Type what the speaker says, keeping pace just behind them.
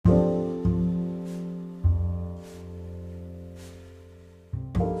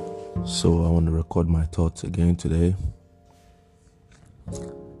So I want to record my thoughts again today,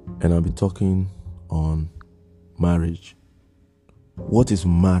 and I'll be talking on marriage. What is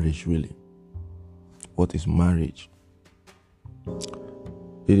marriage really? What is marriage?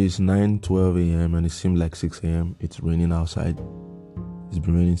 It is 9:12 a.m. and it seems like 6 a.m. It's raining outside. It's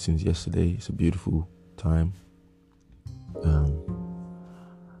been raining since yesterday. It's a beautiful time.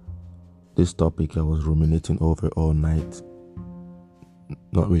 This topic I was ruminating over all night.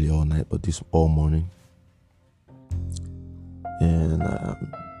 Not really all night, but this all morning. And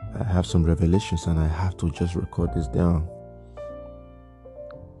I have some revelations and I have to just record this down.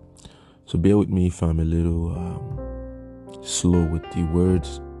 So bear with me if I'm a little slow with the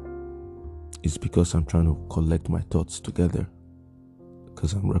words. It's because I'm trying to collect my thoughts together,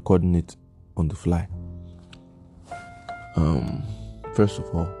 because I'm recording it on the fly. First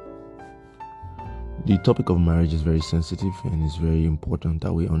of all, the topic of marriage is very sensitive and it's very important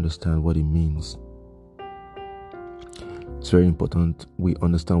that we understand what it means. It's very important we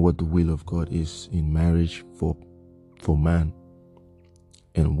understand what the will of God is in marriage for man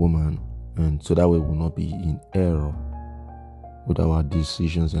and woman, and so that way we'll not be in error with our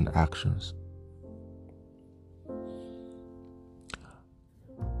decisions and actions.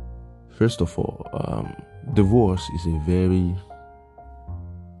 First of all, divorce is a very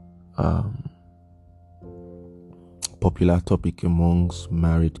popular topic amongst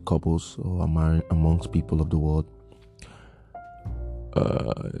married couples or amongst people of the world.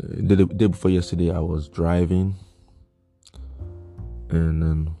 The day before yesterday, I was driving, and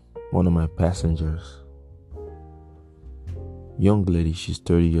then one of my passengers, young lady, she's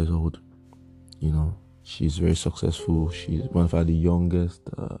 30 years old. She's very successful. She's one of the youngest.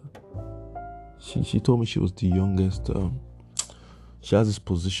 She told me she was the youngest. She has this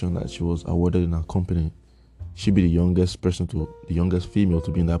position that she was awarded in her company. She'd be the youngest female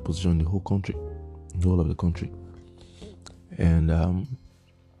to be in that position in the whole country, the whole of the country. And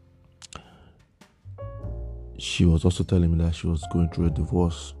she was also telling me that she was going through a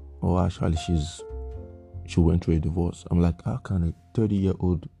divorce, or actually she went through a divorce. I'm like, how can a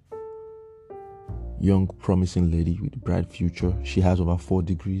 30-year-old young promising lady with a bright future, she has over 4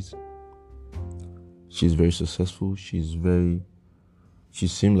 degrees, she's very successful, she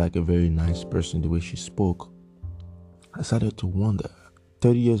seemed like a very nice person the way she spoke. I started to wonder,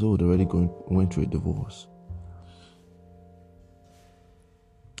 30 years old already went through a divorce.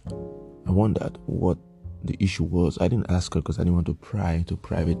 I wondered what the issue was. I didn't ask her because I didn't want to pry into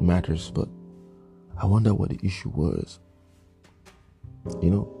private matters, but I wonder what the issue was.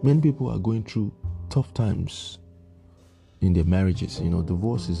 Many people are going through tough times in their marriages.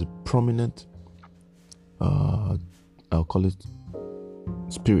 Divorce is a prominent, I'll call it,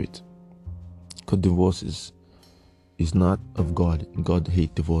 spirit. Because divorce is not of God. God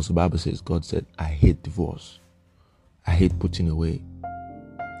hates divorce. The Bible says, God said, I hate divorce. I hate putting away.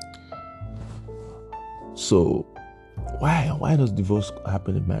 So why does divorce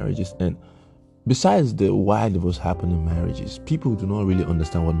happen in marriages? And besides the why divorce happen in marriages, people do not really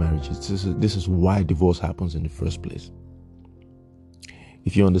understand what marriage is. This is why divorce happens in the first place.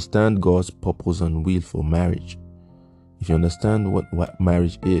 If you understand God's purpose and will for marriage, if you understand what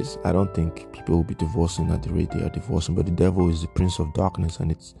marriage is, I don't think people will be divorcing at the rate they are divorcing. But the devil is the prince of darkness,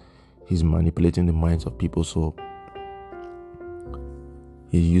 and he's manipulating the minds of people. So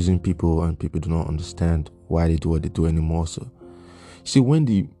he's using people, and people do not understand why they do what they do anymore. So, see, when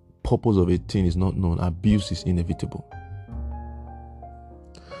the purpose of a thing is not known, abuse is inevitable.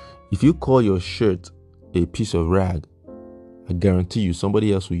 If you call your shirt a piece of rag, I guarantee you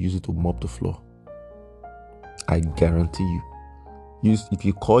somebody else will use it to mop the floor. I guarantee you. If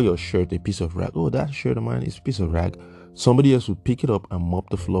you call your shirt a piece of rag, oh, that shirt of mine is a piece of rag, somebody else will pick it up and mop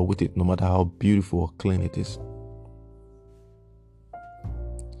the floor with it, no matter how beautiful or clean it is.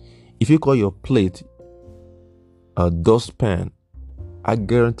 If you call your plate a dustpan, I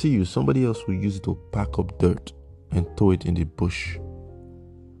guarantee you somebody else will use it to pack up dirt and throw it in the bush.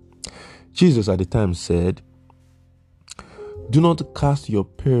 Jesus at the time said, do not cast your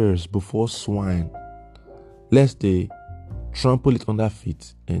pearls before swine, lest they trample it under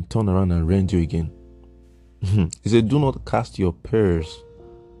feet and turn around and rend you again. He said, do not cast your pearls,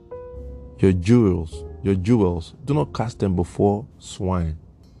 your jewels, do not cast them before swine.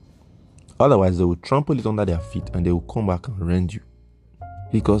 Otherwise, they will trample it under their feet and they will come back and rend you.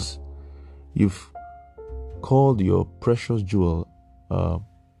 Because you've called your precious jewel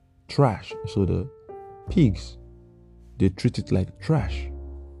trash. So the pigs, they treat it like trash.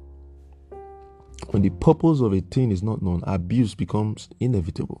 When the purpose of a thing is not known, abuse becomes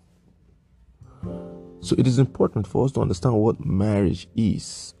inevitable. So it is important for us to understand what marriage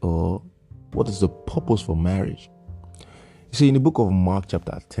is, or what is the purpose for marriage. You see, in the book of Mark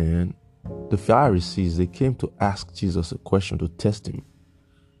chapter 10, the Pharisees, they came to ask Jesus a question to test him.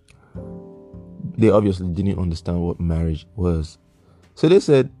 They obviously didn't understand what marriage was. So they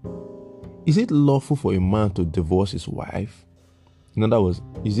said, is it lawful for a man to divorce his wife? In other words,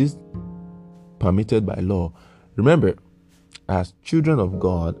 is this permitted by law? Remember, as children of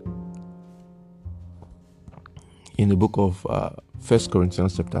God, in the book of 1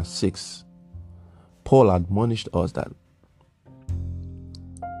 Corinthians chapter 6, Paul admonished us that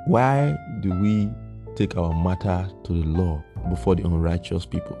why do we take our matter to the law before the unrighteous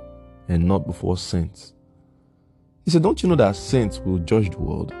people and not before saints? He said, don't you know that saints will judge the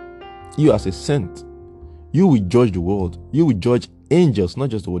world? You as a saint, you will judge the world. You will judge angels, not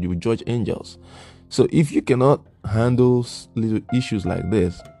just the world, you will judge angels. So if you cannot handle little issues like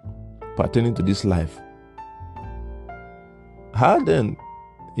this pertaining to this life, how then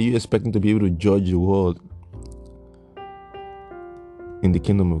are you expecting to be able to judge the world in the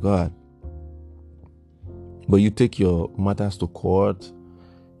kingdom of God? But you take your matters to court,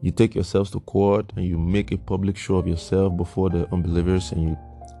 you take yourselves to court, and you make a public show of yourself before the unbelievers, and you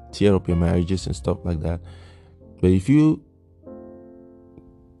tear up your marriages and stuff like that. But if you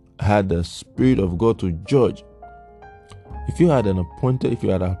had the Spirit of God to judge, if you had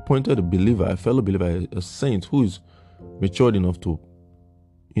appointed a believer, a fellow believer, a saint who is matured enough to,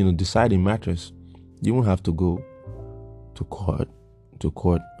 decide in matters, you won't have to go to court.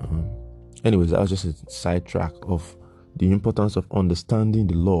 Anyways, that was just a sidetrack of the importance of understanding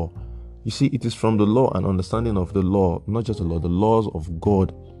the law. You see, it is from the law and understanding of the law, not just the law, the laws of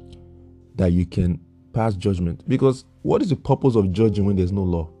God, that you can pass judgment. Because what is the purpose of judging when there's no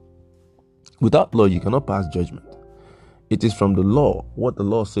law? Without law, you cannot pass judgment. It is from the law, what the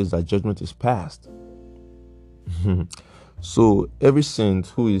law says, that judgment is passed. So every saint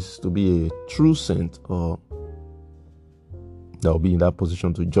who is to be a true saint, or that will be in that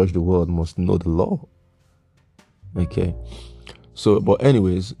position to judge the world, must know the law. Okay. So, but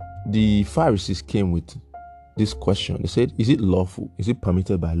anyways, the Pharisees came with this question. They said, is it lawful? Is it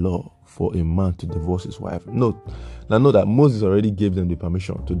permitted by law for a man to divorce his wife? No. Now know that Moses already gave them the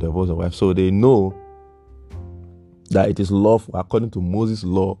permission to divorce a wife. So they know that it is lawful according to Moses'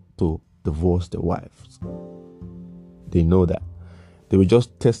 law to divorce the wives. They know that. They were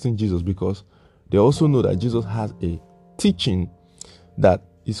just testing Jesus because they also know that Jesus has a teaching that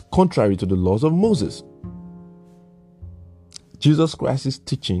is contrary to the laws of Moses. Jesus Christ's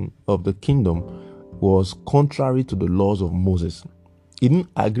teaching of the kingdom was contrary to the laws of Moses. He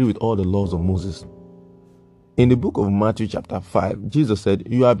didn't agree with all the laws of Moses. In the book of Matthew chapter 5, Jesus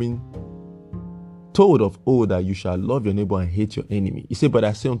said, you have been told of old that you shall love your neighbor and hate your enemy. He said, but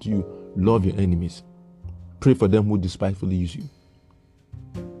I say unto you, love your enemies. Pray for them who despitefully use you.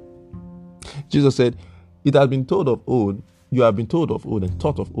 Jesus said, it has been told of old, you have been told of old and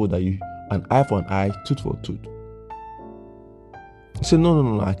taught of old that you an eye for an eye, tooth for a tooth. He said,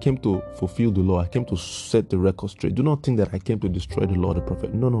 no, I came to fulfill the law. I came to set the record straight. Do not think that I came to destroy the law of the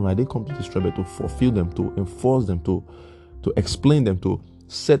prophet. No, I didn't come to destroy, but to fulfill them, to enforce them, to explain them, to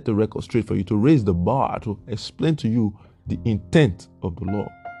set the record straight for you, to raise the bar, to explain to you the intent of the law.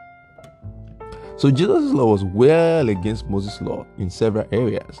 So Jesus' law was well against Moses' law in several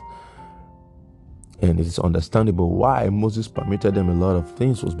areas. And it is understandable why Moses permitted them a lot of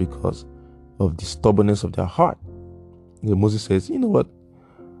things was because of the stubbornness of their heart. And Moses says, you know what?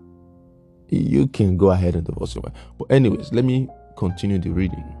 You can go ahead and divorce your wife. But anyways, let me continue the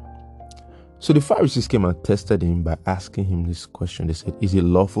reading. So the Pharisees came and tested him by asking him this question. They said, is it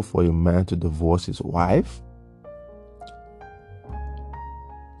lawful for a man to divorce his wife?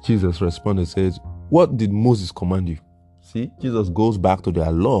 Jesus responded and says, what did Moses command you? See, Jesus goes back to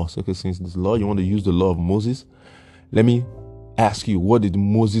their law. So, okay, since this law, you want to use the law of Moses, let me ask you, what did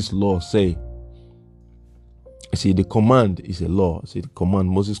Moses' law say? See, the command is a law. See, the command,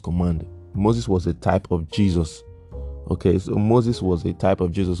 Moses' command. Moses was a type of Jesus. Okay, so Moses was a type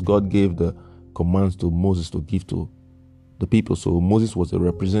of Jesus. God gave the commands to Moses to give to the people. So Moses was a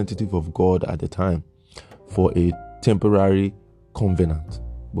representative of God at the time for a temporary covenant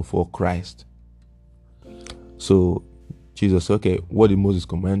before Christ. So Jesus said, okay, what did Moses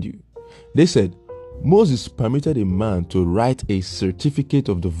command you? They said, Moses permitted a man to write a certificate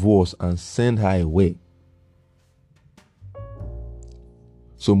of divorce and send her away.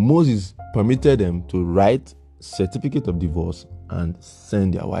 So Moses permitted them to write certificate of divorce and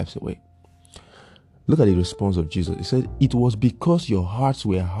send their wives away. Look at the response of Jesus. He said, it was because your hearts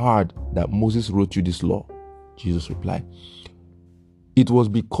were hard that Moses wrote you this law. Jesus replied, It was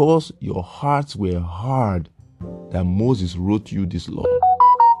because your hearts were hard that Moses wrote you this law.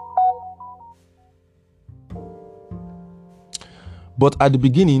 But at the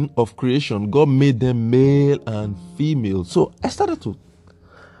beginning of creation, God made them male and female. So I started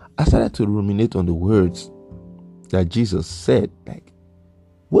to ruminate on the words that Jesus said. Like,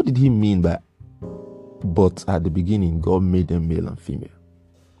 what did he mean by, but at the beginning, God made them male and female?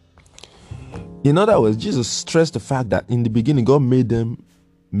 In other words, Jesus stressed the fact that in the beginning, God made them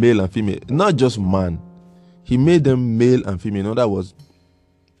male and female, not just man. He made them male and female. In other words,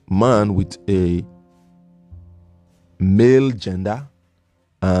 man with a male gender,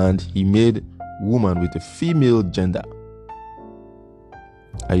 and he made woman with a female gender.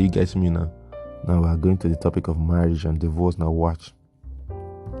 Are you getting me now? Now we are going to the topic of marriage and divorce. Now watch.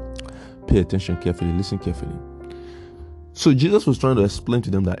 Pay attention carefully. Listen carefully. So Jesus was trying to explain to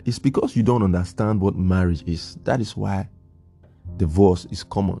them that it's because you don't understand what marriage is. That is why divorce is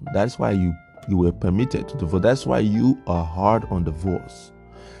common. That's why you were permitted to divorce. That's why you are hard on divorce.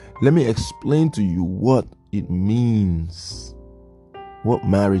 Let me explain to you what it means. What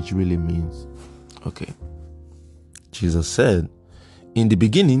marriage really means. Okay. Jesus said, in the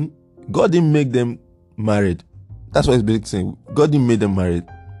beginning, God didn't make them married. That's what he's basically saying. God didn't make them married.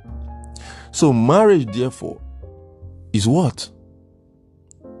 So marriage, therefore, is what?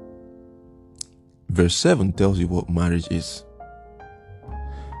 Verse 7 tells you what marriage is.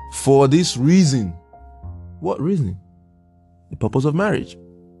 For this reason. What reason? The purpose of marriage.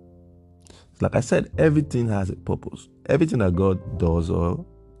 Like I said, everything has a purpose. Everything that God does or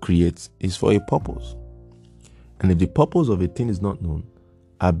creates is for a purpose. And if the purpose of a thing is not known,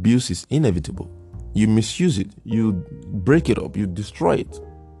 abuse is inevitable. You misuse it, you break it up, you destroy it.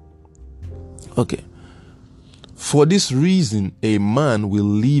 Okay. For this reason, a man will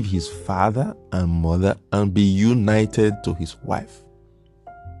leave his father and mother and be united to his wife.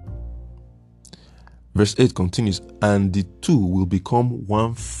 Verse 8 continues, and the two will become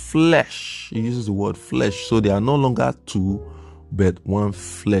one flesh. He uses the word flesh. So they are no longer two, but one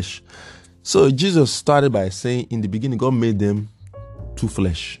flesh. So Jesus started by saying, in the beginning, God made them two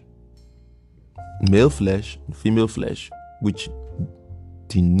flesh. Male flesh, female flesh, which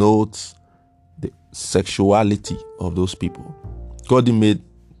denotes the sexuality of those people. God didn't make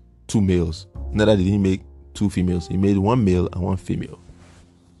two males. Neither did he make two females. He made one male and one female.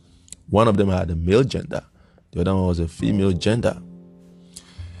 One of them had a male gender. The other one was a female gender.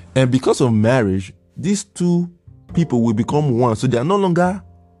 And because of marriage, these two people will become one. So they are no longer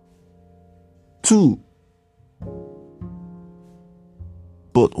two,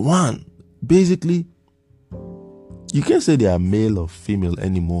 but one. Basically, you can't say they are male or female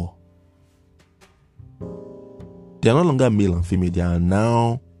anymore. They are no longer male and female. They are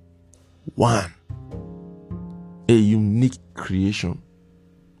now one. A unique creation.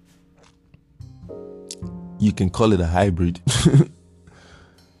 You can call it a hybrid.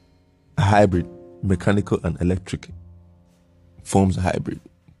 A hybrid, mechanical and electric, forms a hybrid.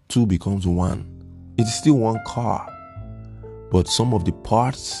 Two becomes one. It is still one car, but some of the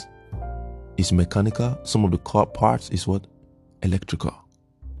parts is mechanical. Some of the car parts is what? Electrical.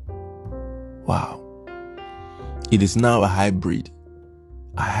 Wow. It is now a hybrid.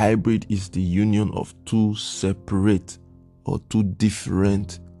 A hybrid is the union of two separate or two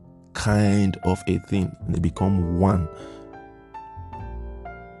different kind of a thing, and they become one.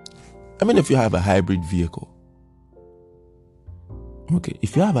 I mean, if you have a hybrid vehicle, okay,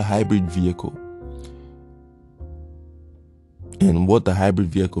 if you have a hybrid vehicle, and what the hybrid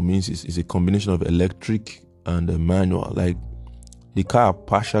vehicle means is a combination of electric and a manual. Like the car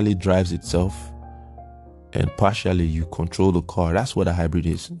partially drives itself and partially you control the car. That's what a hybrid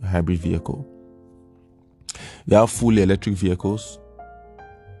is, a hybrid vehicle. You have fully electric vehicles.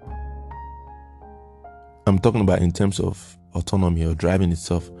 I'm talking about in terms of autonomy or driving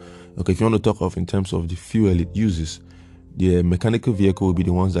itself. Okay, if you want to talk of in terms of the fuel it uses, the mechanical vehicle will be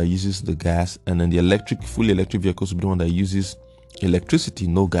the ones that uses the gas, and then the fully electric vehicles will be the one that uses electricity,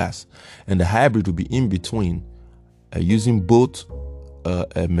 no gas. And the hybrid will be in between, using both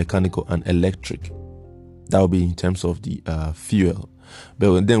mechanical and electric. That will be in terms of the fuel.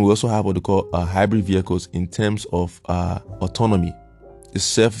 But then we also have what we call hybrid vehicles in terms of autonomy, the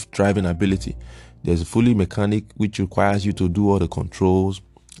self-driving ability. There's a fully mechanic, which requires you to do all the controls,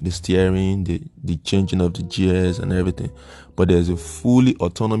 the steering, the changing of the gears and everything. But there's a fully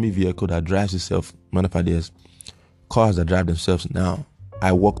autonomy vehicle that drives itself. Matter of fact, there's cars that drive themselves now.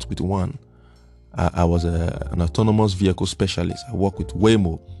 I worked with one. I was an autonomous vehicle specialist. I worked with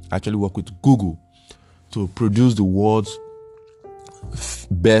Waymo. I actually worked with Google to produce the world's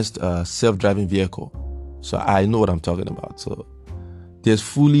best self-driving vehicle. So I know what I'm talking about. So There's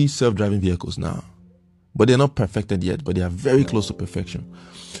fully self-driving vehicles now, but they're not perfected yet, but they are very close to perfection.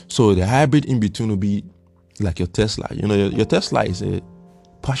 So the hybrid in between will be like your Tesla. Your Tesla is a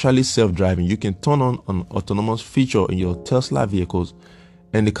partially self-driving. You can turn on an autonomous feature in your Tesla vehicles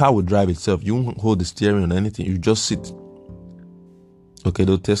and the car will drive itself. You won't hold the steering or anything. You just sit. Okay,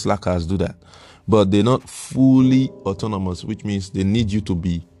 those Tesla cars do that. But they're not fully autonomous, which means they need you to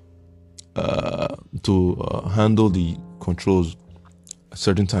be handle the controls at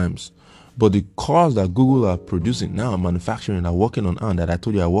certain times. But the cars that Google are producing now, manufacturing, are working on, and that I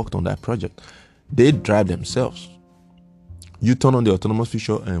told you I worked on that project, they drive themselves. You turn on the autonomous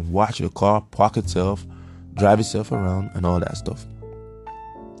feature and watch the car park itself, drive itself around, and all that stuff.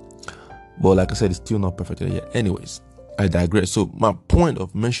 But like I said, it's still not perfected yet. Anyways, I digress. So my point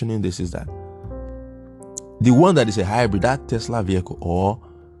of mentioning this is that the one that is a hybrid, that Tesla vehicle, or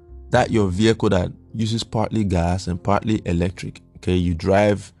that your vehicle that uses partly gas and partly electric, okay, you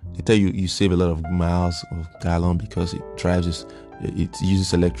drive, they tell you save a lot of miles of gallon because it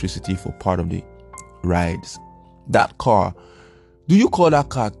uses electricity for part of the rides. That car, do you call that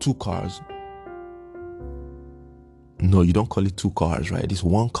car two cars? No, you don't call it two cars, right? It's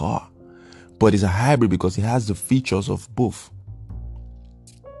one car. But it's a hybrid because it has the features of both.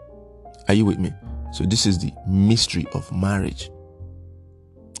 Are you with me? So this is the mystery of marriage.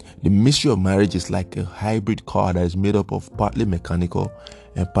 The mystery of marriage is like a hybrid car that is made up of partly mechanical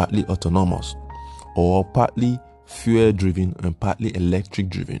and partly autonomous, or partly fuel driven and partly electric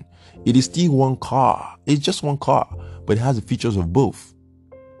driven. It is still one car. It's just one car, but it has the features of both.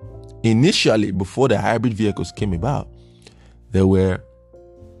 Initially, before the hybrid vehicles came about, there were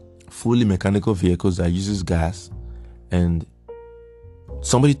fully mechanical vehicles that uses gas, and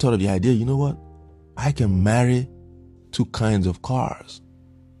somebody thought of the idea, you know what? I can marry two kinds of cars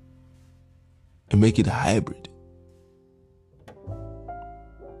and make it a hybrid.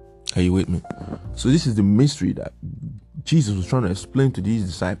 Are you with me? So this is the mystery that Jesus was trying to explain to these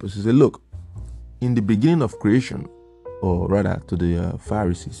disciples. He said, look, in the beginning of creation, or rather to the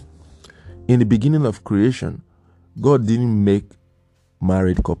Pharisees, in the beginning of creation, God didn't make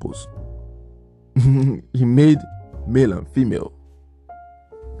married couples. He made male and female.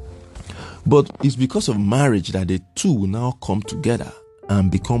 But it's because of marriage that the two will now come together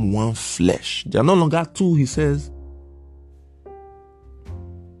and become one flesh. They are no longer two, he says.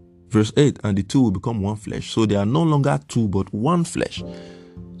 Verse 8, and the two will become one flesh. So they are no longer two, but one flesh.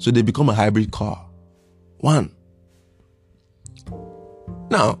 So they become a hybrid car. One.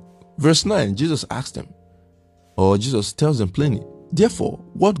 Now, verse 9, Jesus asked them, or Jesus tells them plainly, therefore,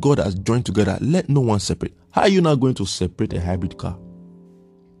 what God has joined together, let no one separate. How are you not going to separate a hybrid car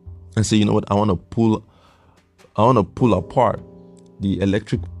and say, you know what, I want to pull apart the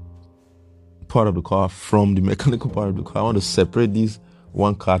electric part of the car from the mechanical part of the car. I want to separate these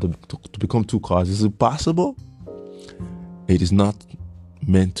one car to become two cars. Is it possible? It is not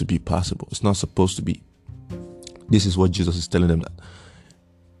meant to be possible. It's not supposed to be. This is what Jesus is telling them, that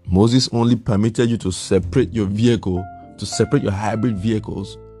Moses only permitted you to separate your vehicle, to separate your hybrid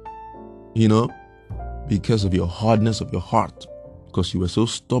vehicles, because of your hardness of your heart, because you were so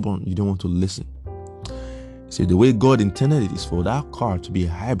stubborn, you don't want to listen. See, the way God intended it is for that car to be a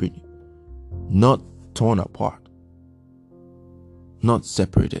hybrid, not torn apart, not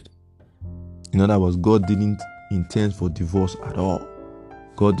separated. In other words, God didn't intend for divorce at all.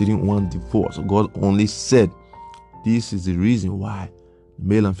 God didn't want divorce. God only said, this is the reason why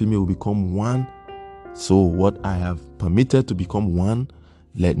male and female will become one. So what I have permitted to become one,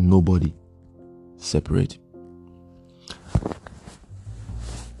 let nobody separate.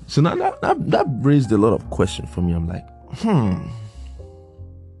 So now that raised a lot of questions for me. I'm like,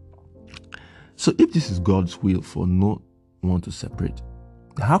 So if this is God's will for no one to separate,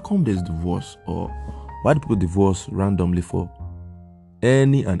 how come there's divorce? Or why do people divorce randomly for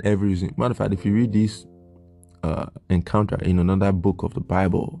any and every reason? Matter of fact, if you read this encounter in another book of the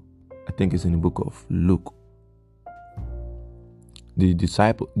Bible, I think it's in the book of Luke,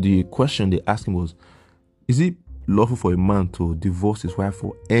 the question they asked him was, is it lawful for a man to divorce his wife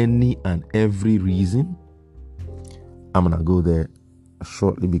for any and every reason? I'm gonna go there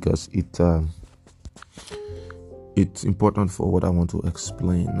shortly because it's important for what I want to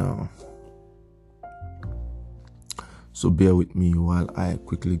explain now. So bear with me while I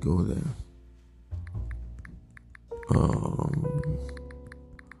quickly go there.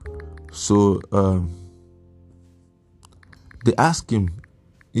 They ask him,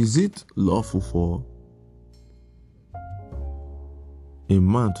 is it lawful for a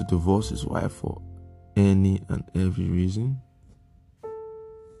man to divorce his wife for any and every reason?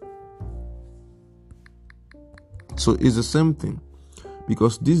 So it's the same thing.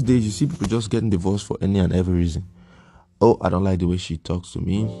 Because these days you see people just getting divorced for any and every reason. Oh, I don't like the way she talks to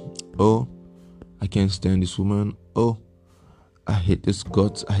me. Oh, I can't stand this woman. Oh, I hate this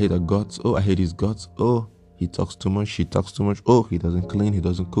guts. I hate her guts. Oh, I hate his guts. Oh, he talks too much. She talks too much. Oh, he doesn't clean. He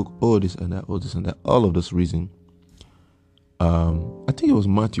doesn't cook. Oh, this and that. Oh, this and that. All of this reason. I think it was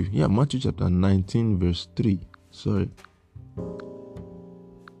Matthew. Yeah, Matthew chapter 19, verse 3. Sorry.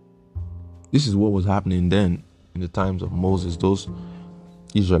 This is what was happening then in the times of Moses. Those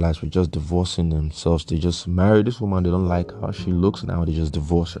Israelites were just divorcing themselves. They just marry this woman. They don't like how she looks. Now they just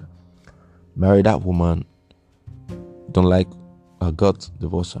divorce her. Marry that woman. Don't like her guts.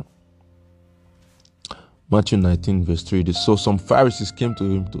 Divorce her. Matthew 19, verse 3. So some Pharisees came to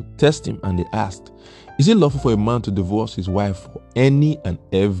him to test him, and they asked, is it lawful for a man to divorce his wife for any and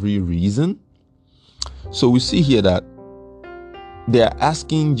every reason? So we see here that they are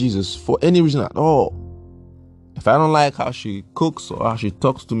asking Jesus for any reason at all. If I don't like how she cooks or how she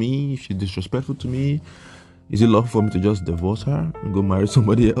talks to me, if she's disrespectful to me, is it lawful for me to just divorce her and go marry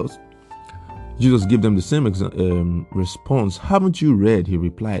somebody else? Jesus gave them the same response. Haven't you read, he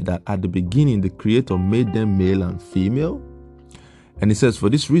replied, that at the beginning the Creator made them male and female? And he says, for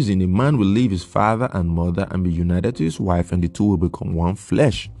this reason, a man will leave his father and mother and be united to his wife, and the two will become one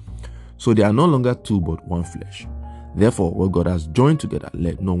flesh. So they are no longer two, but one flesh. Therefore, what God has joined together,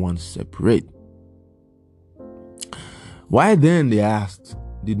 let no one separate. Why then, they asked,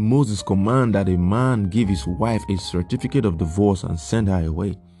 did Moses command that a man give his wife a certificate of divorce and send her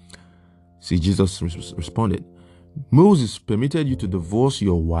away? See, Jesus responded, Moses permitted you to divorce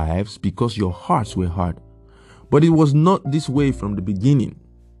your wives because your hearts were hard. But it was not this way from the beginning.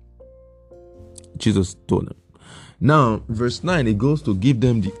 Jesus told them. Now, verse 9, it goes to give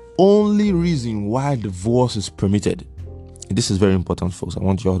them the only reason why divorce is permitted. This is very important, folks. I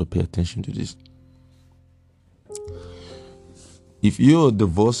want you all to pay attention to this. If you're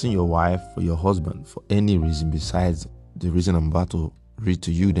divorcing your wife or your husband for any reason besides the reason I'm about to read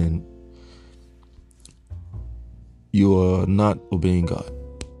to you, then you are not obeying God.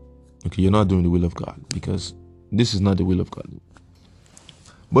 Okay, you're not doing the will of God, because this is not the will of God.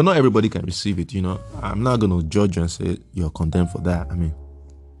 But not everybody can receive it, you know. I'm not going to judge you and say you're condemned for that. I mean,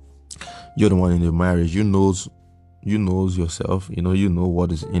 you're the one in the marriage. You knows yourself. You know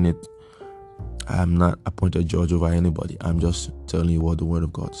what is in it. I'm not appointed judge over anybody. I'm just telling you what the word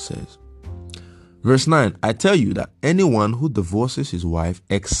of God says. Verse 9, I tell you that anyone who divorces his wife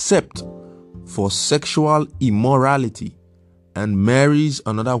except for sexual immorality and marries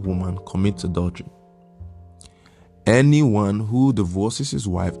another woman commits adultery. Anyone who divorces his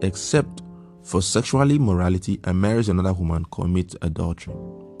wife except for sexual immorality and marries another woman commits adultery.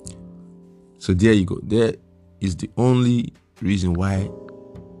 So there you go. There is the only reason why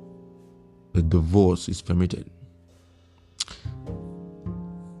a divorce is permitted.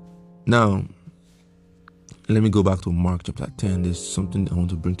 Now, let me go back to Mark chapter 10. There's something I want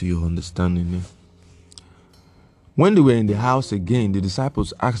to bring to your understanding there. When they were in the house again, the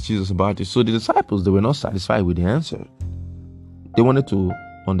disciples asked Jesus about it. So the disciples, they were not satisfied with the answer. They wanted to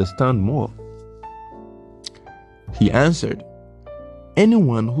understand more. He answered,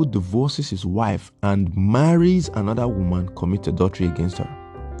 anyone who divorces his wife and marries another woman commits adultery against her.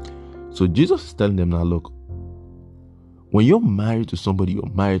 So Jesus is telling them now, look, when you're married to somebody, you're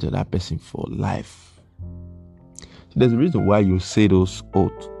married to that person for life. There's a reason why you say those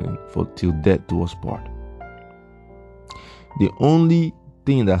oaths for till death do us part. The only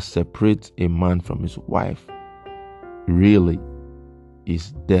thing that separates a man from his wife really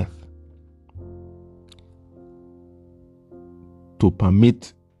is death. To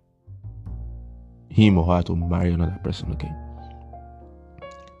permit him or her to marry another person, okay?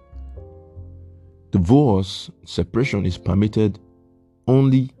 Divorce, separation is permitted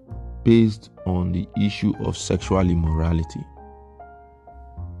only based on the issue of sexual immorality.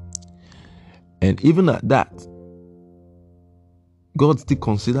 And even at that, God still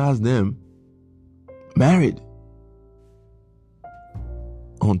considers them married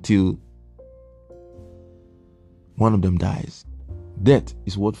until one of them dies. Death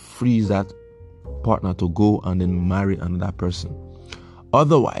is what frees that partner to go and then marry another person.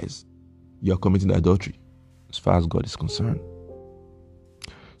 Otherwise, you're committing adultery as far as God is concerned.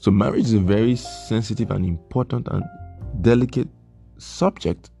 So marriage is a very sensitive and important and delicate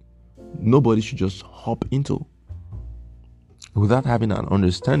subject nobody should just hop into without having an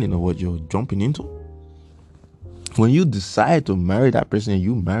understanding of what you're jumping into. When you decide to marry that person and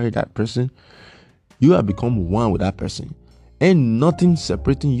you marry that person, you have become one with that person. Ain't nothing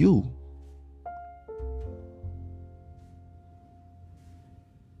separating you.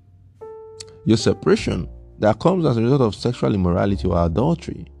 Your separation that comes as a result of sexual immorality or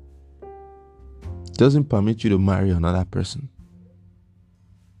adultery doesn't permit you to marry another person.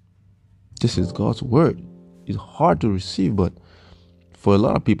 This is God's word. It's hard to receive, but for a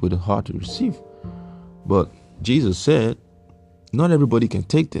lot of people, it's hard to receive. But Jesus said, not everybody can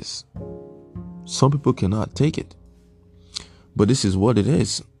take this. Some people cannot take it. But this is what it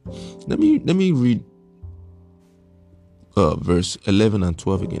is. Let me read verse 11 and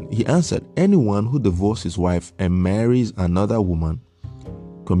 12 again. He answered, anyone who divorces his wife and marries another woman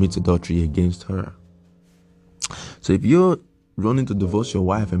commits adultery against her. So if you're running to divorce your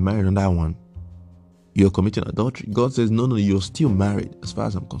wife and marry another one, you're committing adultery. God says, no, you're still married as far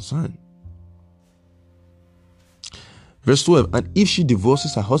as I'm concerned. Verse 12, and if she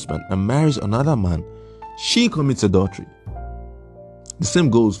divorces her husband and marries another man, she commits adultery. The same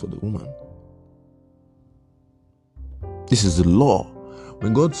goes for the woman. This is the law.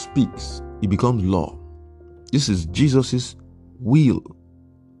 When God speaks, it becomes law. This is Jesus's will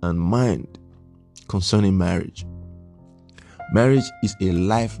and mind concerning marriage. Marriage is a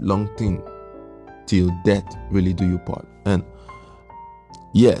lifelong thing till death really do you part. And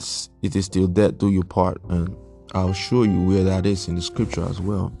yes, it is till death do you part. And I'll show you where that is in the scripture as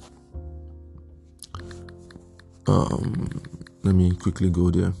well. Let me quickly go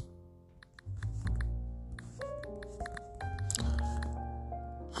there.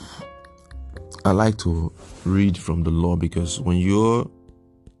 I like to read from the law because when you're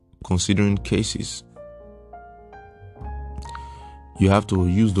considering cases, you have to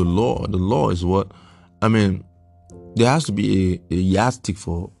use the law. The law is what, there has to be a yardstick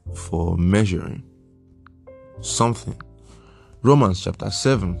for measuring something. Romans chapter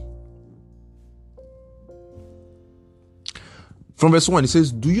 7. From verse 1, it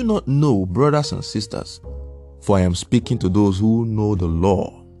says, do you not know, brothers and sisters, for I am speaking to those who know the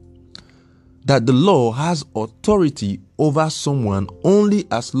law, that the law has authority over someone only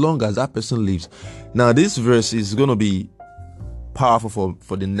as long as that person lives. Now, this verse is going to be powerful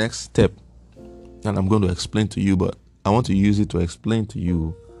for the next step, and I'm going to explain to you, but I want to use it to explain to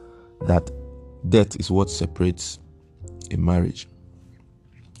you that death is what separates a marriage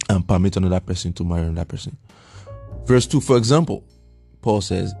and permit another person to marry another person. Verse 2, for example, Paul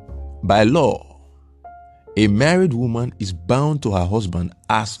says, by law, a married woman is bound to her husband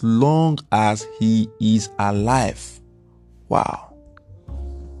as long as he is alive. Wow.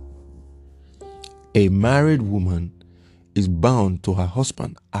 A married woman is bound to her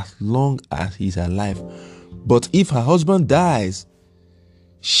husband as long as he's alive. But if her husband dies,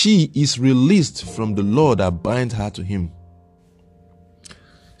 she is released from the law that binds her to him.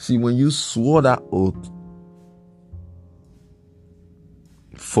 See, when you swore that oath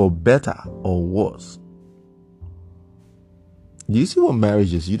for better or worse, you see what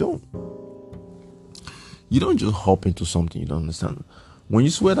marriage is? You don't just hop into something you don't understand. When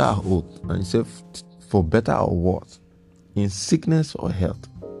you swear that oath and you say for better or worse, in sickness or health,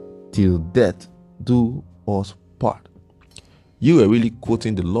 till death do us part, you were really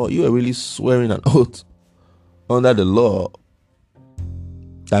quoting the law. You were really swearing an oath under the law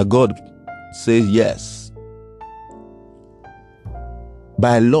that God says yes.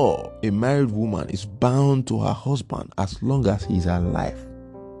 By law, a married woman is bound to her husband as long as he's alive.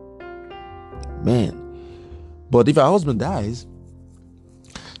 Man. But if her husband dies,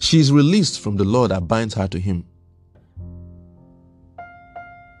 she's released from the law that binds her to him.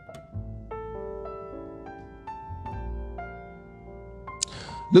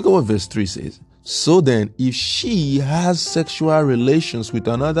 Look at what verse 3 says. So then, if she has sexual relations with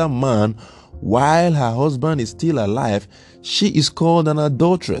another man while her husband is still alive, she is called an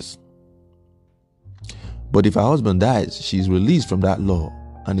adulteress. But if her husband dies, she is released from that law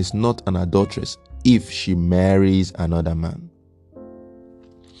and is not an adulteress if she marries another man.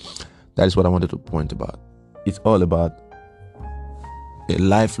 That is what I wanted to point about. It's all about a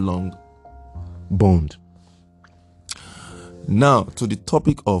lifelong bond. Now, to the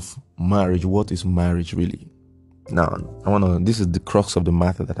topic of marriage. What is marriage really? Now, this is the crux of the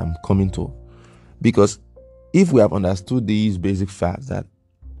matter that I'm coming to. Because if we have understood these basic facts, that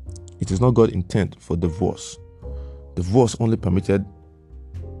it is not God's intent for divorce. Divorce only permitted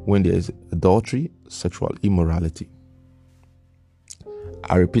when there is adultery, sexual immorality.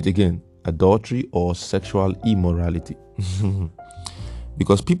 I repeat again, adultery or sexual immorality.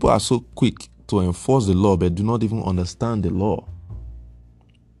 Because people are so quick to enforce the law but do not even understand the law.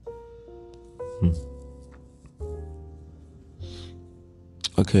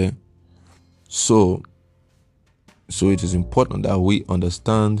 Okay. So it is important that we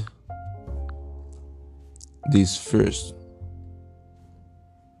understand this first.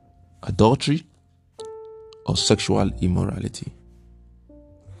 Adultery or sexual immorality.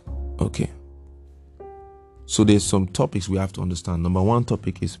 Okay. So there's some topics we have to understand. Number one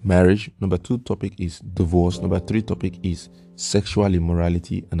topic is marriage. Number two topic is divorce. Number three topic is sexual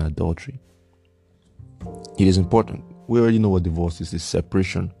immorality and adultery. It is important. We already know what divorce is. It's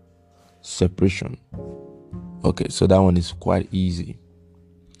separation. Okay, so that one is quite easy.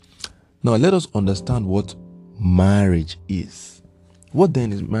 Now let us understand what marriage is. What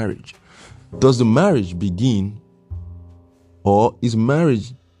then is marriage? Does the marriage begin, or is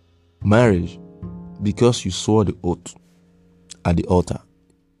marriage because you swore the oath at the altar?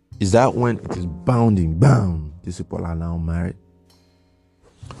 Is that when it is bound? These people are now married?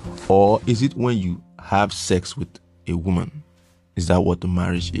 Or is it when you have sex with a woman? Is that what the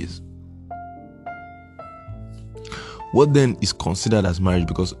marriage is? What then is considered as marriage?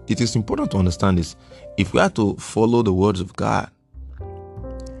 Because it is important to understand this. If we are to follow the words of God,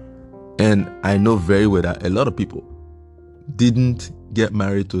 and I know very well that a lot of people didn't get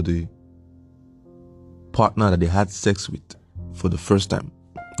married to the partner that they had sex with for the first time.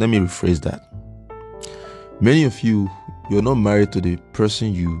 Let me rephrase that. Many of you're not married to the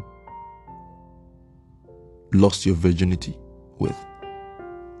person you lost your virginity with.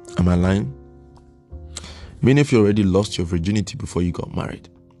 Am I lying? Many of you already lost your virginity before you got married.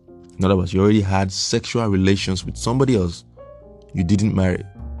 In other words, you already had sexual relations with somebody else you didn't marry.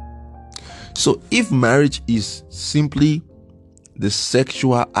 So if marriage is simply the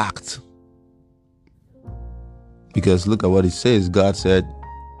sexual act, because look at what it says. God said,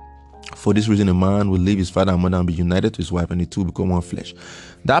 for this reason a man will leave his father and mother and be united to his wife, and the two become one flesh.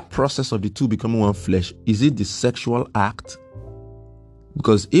 That process of the two becoming one flesh, is it the sexual act?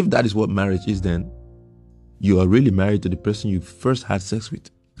 Because if that is what marriage is, then you are really married to the person you first had sex with.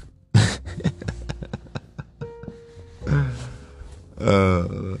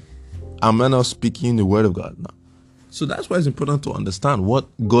 I'm not speaking the word of God now. So that's why it's important to understand what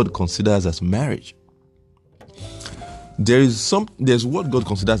God considers as marriage. There's what God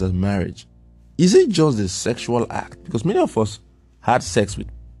considers as marriage. Is it just the sexual act? Because many of us had sex with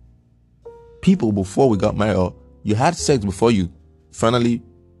people before we got married, or you had sex before you finally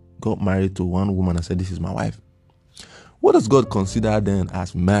got married to one woman and said, this is my wife. What does God consider then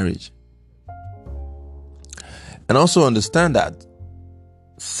as marriage? And also understand that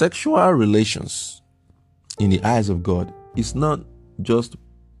sexual relations in the eyes of God is not just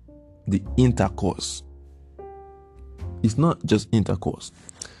the intercourse. It's not just intercourse.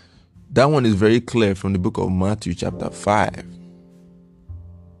 That one is very clear from the book of Matthew chapter 5.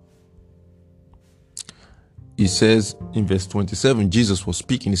 It says in verse 27, Jesus was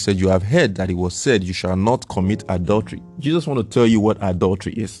speaking. He said, you have heard that it was said, you shall not commit adultery. Jesus wants to tell you what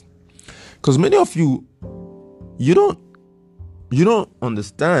adultery is. Because many of you don't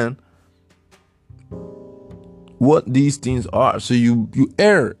understand what these things are. So you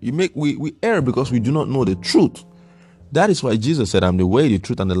err. We err because we do not know the truth. That is why Jesus said, I'm the way, the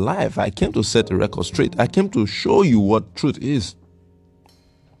truth, and the life. I came to set the record straight. I came to show you what truth is.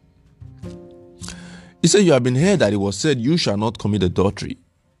 He said, you have been heard that it was said, you shall not commit adultery.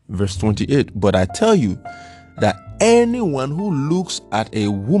 Verse 28, but I tell you that anyone who looks at a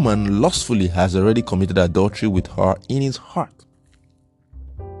woman lustfully has already committed adultery with her in his heart.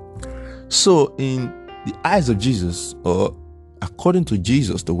 So in the eyes of Jesus, or according to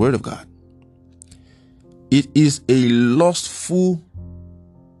Jesus, the word of God, it is a lustful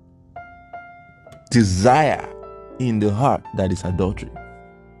desire in the heart that is adultery.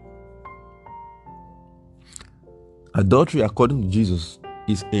 Adultery, according to Jesus,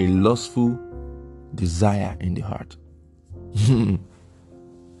 is a lustful desire in the heart.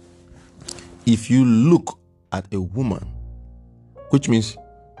 If you look at a woman, which means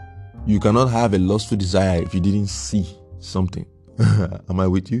you cannot have a lustful desire if you didn't see something. Am I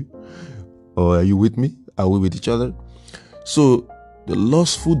with you? Or are you with me? Are we with each other? So the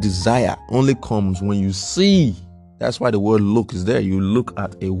lustful desire only comes when you see. That's why the word look is there. You look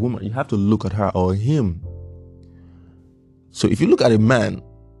at a woman. You have to look at her or him. So if you look at a man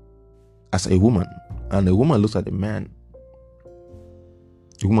as a woman, and a woman looks at a man,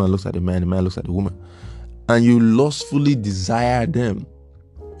 the woman looks at the man looks at the woman, and you lustfully desire them,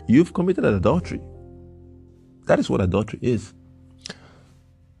 you've committed adultery. That is what adultery is.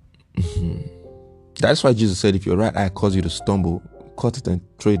 That's why Jesus said, if your right eye causes you to stumble, cut it and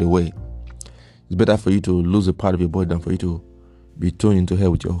throw it away. It's better for you to lose a part of your body than for you to be thrown into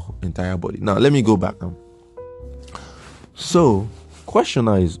hell with your entire body. Now, let me go back now. So, question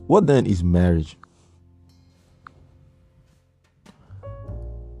now is, what then is marriage?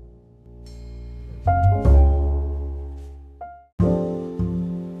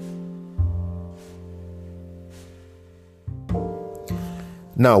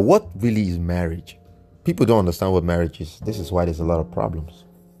 Now, what really is marriage? People don't understand what marriage is. This is why there's a lot of problems.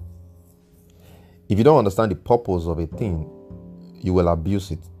 If you don't understand the purpose of a thing, you will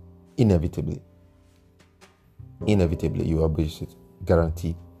abuse it inevitably. Inevitably, you abuse it.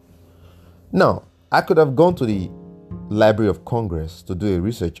 Guaranteed. Now, I could have gone to the Library of Congress to do a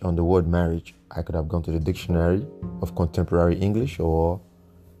research on the word marriage. I could have gone to the Dictionary of Contemporary English or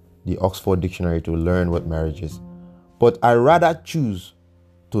the Oxford Dictionary to learn what marriage is. But I rather choose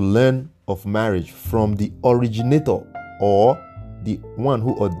to learn of marriage from the originator or the one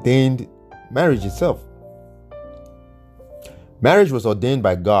who ordained marriage itself. Marriage was ordained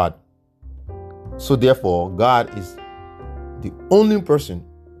by God. So therefore, God is the only person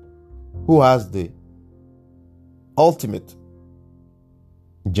who has the ultimate,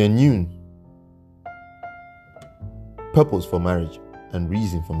 genuine purpose for marriage and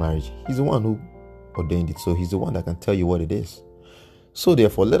reason for marriage. He's the one who ordained it. So he's the one that can tell you what it is. So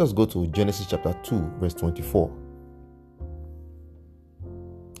therefore, let us go to Genesis chapter 2, verse 24.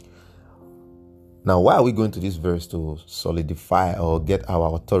 Now, why are we going to this verse to solidify or get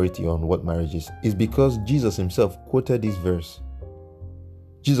our authority on what marriage is? It's because Jesus himself quoted this verse.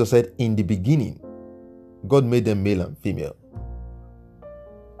 Jesus said, in the beginning, God made them male and female.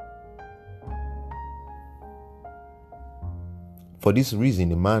 For this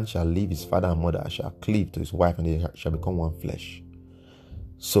reason, a man shall leave his father and mother, shall cleave to his wife, and they shall become one flesh.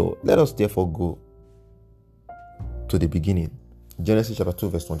 So let us therefore go to the beginning. Genesis chapter 2,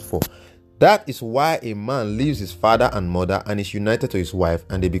 verse 24. That is why a man leaves his father and mother and is united to his wife,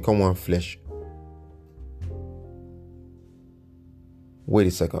 and they become one flesh. Wait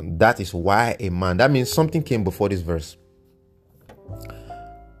a second. That is why a man. That means something came before this verse.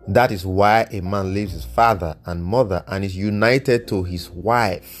 That is why a man leaves his father and mother and is united to his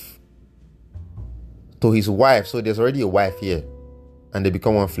wife. To his wife. So there's already a wife here. And they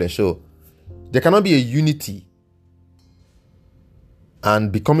become one flesh. So there cannot be a unity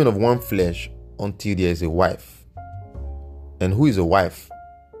and becoming of one flesh until there is a wife. And who is a wife?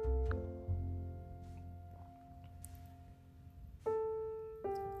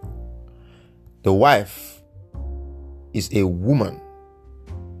 The wife is a woman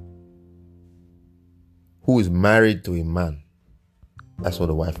who is married to a man. That's what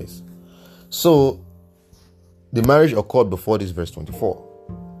the wife is. So the marriage occurred before this verse 24.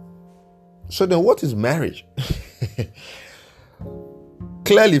 So then what is marriage?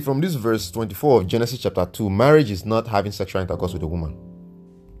 Clearly from this verse 24 of Genesis chapter 2, marriage is not having sexual intercourse with a woman.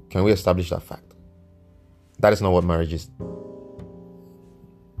 Can we establish that fact? That is not what marriage is.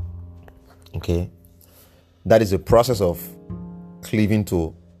 Okay? That is a process of cleaving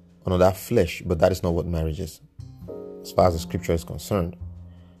to another flesh, but that is not what marriage is, as far as the scripture is concerned.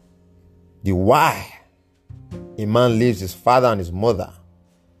 The why a man leaves his father and his mother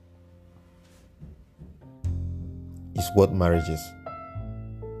is what marriage is.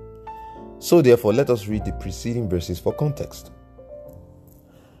 So therefore, let us read the preceding verses for context.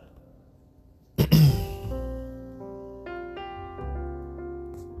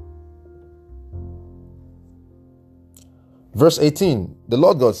 Verse 18, the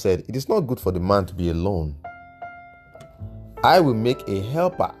Lord God said, it is not good for the man to be alone. I will make a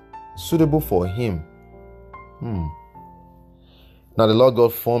helper suitable for him. Now the Lord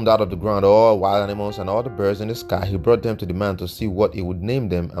God formed out of the ground all wild animals and all the birds in the sky. He brought them to the man to see what he would name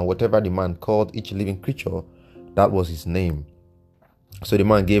them, and whatever the man called each living creature, that was his name. So the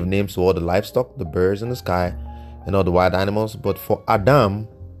man gave names to all the livestock, the birds in the sky, and all the wild animals. But for Adam,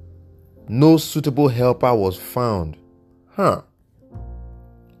 no suitable helper was found.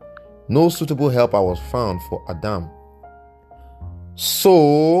 No suitable helper was found for Adam.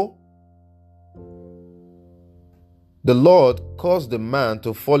 So the Lord caused the man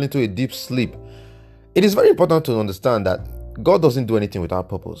to fall into a deep sleep. It is very important to understand that God doesn't do anything without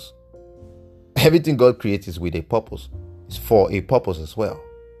purpose. Everything God creates is with a purpose. It's for a purpose as well.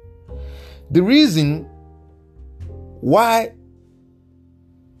 The reason why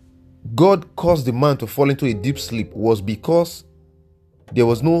God caused the man to fall into a deep sleep was because there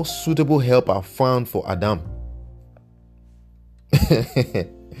was no suitable helper found for Adam.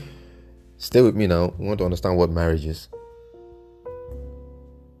 Stay with me now. We want to understand what marriage is.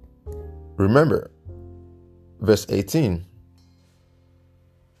 Remember, verse 18.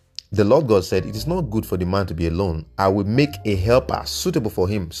 The Lord God said, it is not good for the man to be alone. I will make a helper suitable for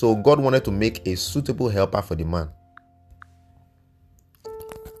him. So God wanted to make a suitable helper for the man.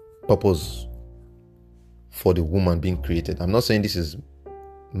 Purpose for the woman being created. I'm not saying this is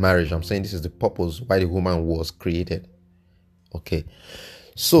marriage. I'm saying this is the purpose why the woman was created. Okay.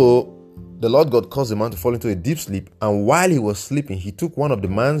 So the Lord God caused the man to fall into a deep sleep, and while he was sleeping, he took one of the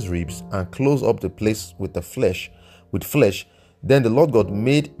man's ribs and closed up the place with flesh. Then the Lord God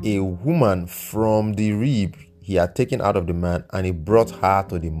made a woman from the rib he had taken out of the man, and he brought her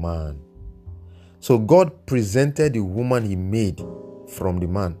to the man. So God presented the woman he made from the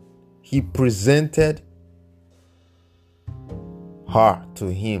man. He presented her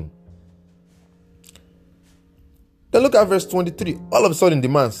to him. Then look at verse 23. All of a sudden the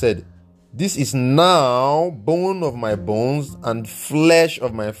man said, "This is now bone of my bones and flesh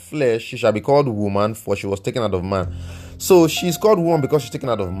of my flesh. She shall be called woman, for she was taken out of man." So she's called woman because she's taken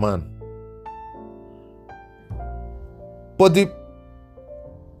out of man. But the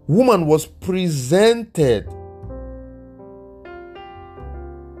woman was presented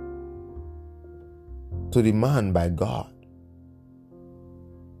to the man by God.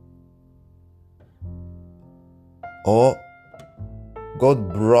 Or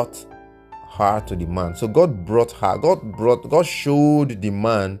God brought her to the man. So God brought her. God showed the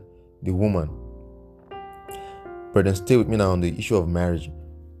man the woman. Brethren, stay with me now on the issue of marriage.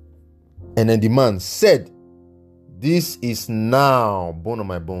 And then the man said, "This is now bone of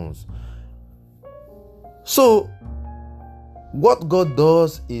my bones." So what God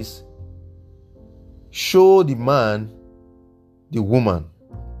does is show the man the woman.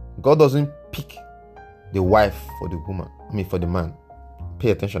 God doesn't pick the wife for the woman. For the man.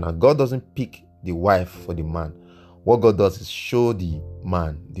 Pay attention now. God doesn't pick the wife for the man. What God does is show the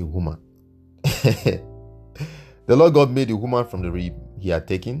man the woman. The Lord God made the woman from the rib he had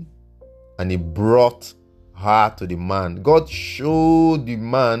taken, and he brought her to the man. God showed the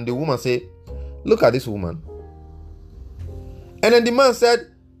man the woman. Say, "Look at this woman." And then the man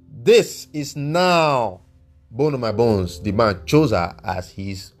said, "This is now bone of my bones." The man chose her as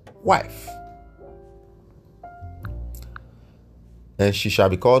his wife. "And she shall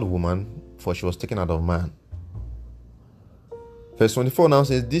be called woman, for she was taken out of man." Verse 24 now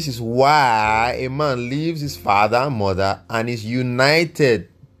says, "This is why a man leaves his father and mother and is united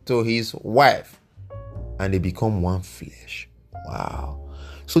to his wife, and they become one flesh." Wow.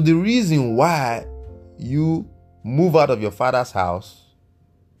 So the reason why you move out of your father's house,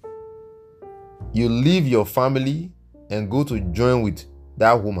 you leave your family and go to join with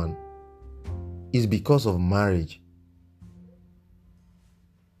that woman, is because of marriage.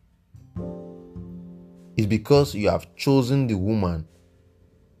 It's because you have chosen the woman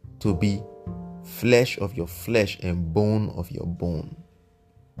to be flesh of your flesh and bone of your bone.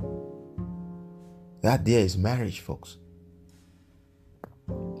 That there is marriage, folks.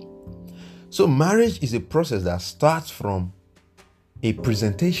 So marriage is a process that starts from a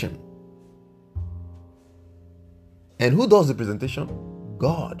presentation. And who does the presentation?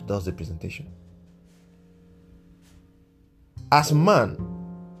 God does the presentation. As man,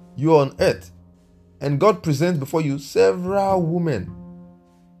 you are on earth, and God presents before you several women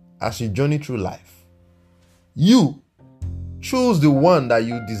as you journey through life. You choose the one that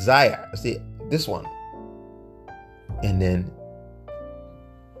you desire. Say, "This one." And then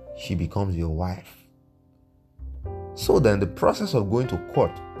she becomes your wife. So then the process of going to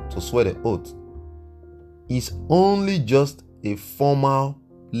court to swear the oath is only just a formal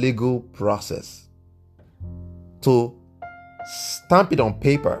legal process to stamp it on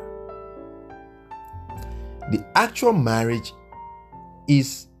paper. The actual marriage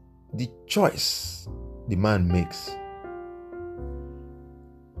is the choice the man makes,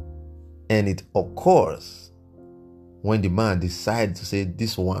 and it occurs when the man decides to say,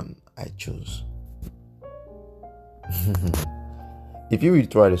 "This one I choose." If you read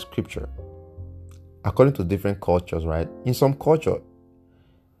throughout the scripture, according to different cultures, right? In some culture,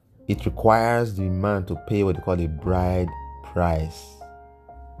 it requires the man to pay what they call a bride price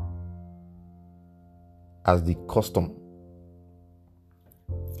as the custom.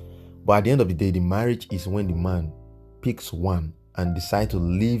 But at the end of the day, the marriage is when the man picks one and decides to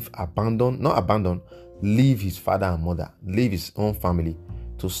leave his father and mother, leave his own family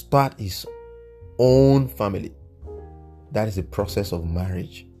to start his own family. That is the process of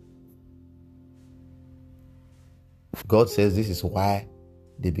marriage. God says this is why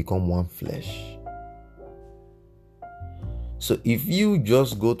they become one flesh. So if you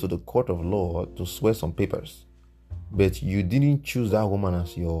just go to the court of law to swear some papers, but you didn't choose that woman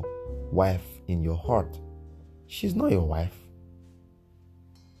as your wife in your heart, she's not your wife.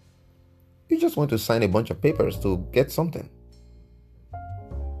 You just want to sign a bunch of papers to get something.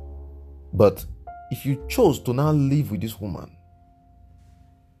 But if you chose to now live with this woman,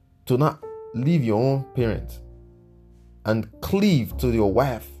 to not leave your own parents and cleave to your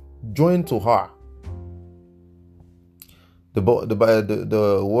wife, join to her, The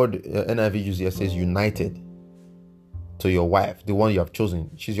word NIV uses here says united to your wife, the one you have chosen.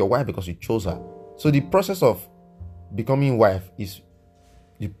 She's your wife because you chose her. So the process of becoming wife is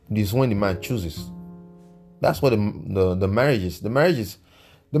when the man chooses. That's what the marriage is. The marriage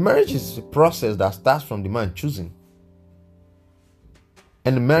is a process that starts from the man choosing.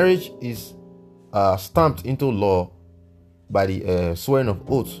 And the marriage is stamped into law by the swearing of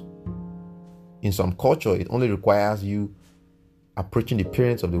oaths. In some culture, it only requires you approaching the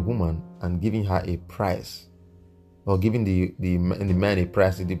parents of the woman and giving her a price, or giving the man a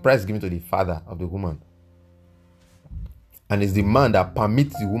price. The price is given to the father of the woman, and it's the man that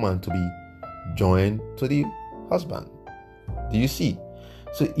permits the woman to be joined to the husband. Do you see?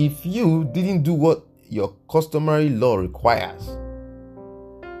 So if you didn't do what your customary law requires,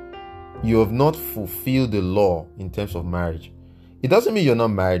 you have not fulfilled the law in terms of marriage. It doesn't mean you're not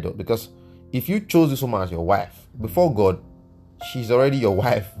married though, because if you chose this woman as your wife, before God, she's already your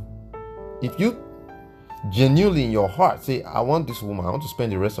wife. If you genuinely in your heart say, I want this woman, I want to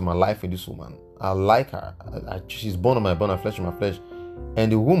spend the rest of my life with this woman, I like her, she's bone of my bone and flesh of my flesh,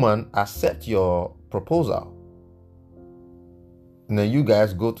 and the woman accepts your proposal, and then you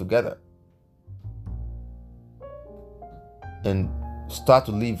guys go together and start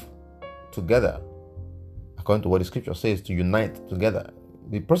to live together according to what the scripture says, to unite together.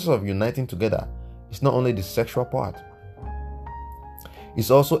 The process of uniting together is not only the sexual part, it's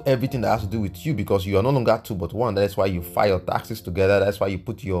also everything that has to do with you, because you are no longer two but one. That's why you file your taxes together. That's why you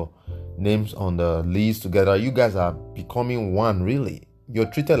put your names on the lease together. You guys are becoming one, really. You're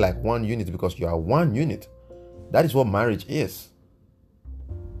treated like one unit because you are one unit. That is what marriage is.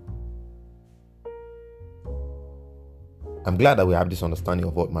 I'm glad that we have this understanding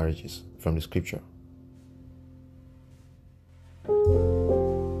of what marriage is from the scripture.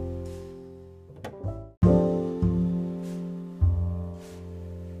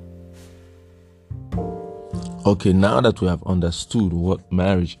 Okay, now that we have understood what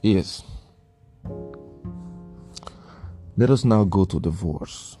marriage is, let us now go to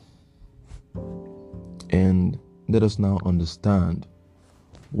divorce. And let us now understand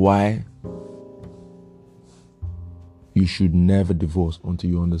why you should never divorce until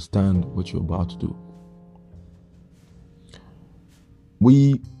you understand what you're about to do.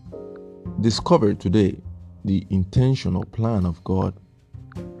 We discovered today the intentional plan of God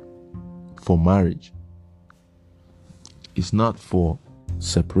for marriage. It's not for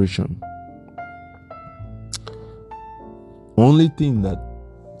separation. Only thing that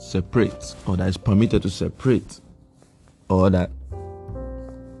separates, or that is permitted to separate, or that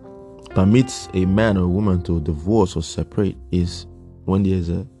permits a man or a woman to divorce or separate, is when there is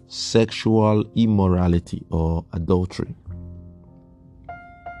a sexual immorality or adultery.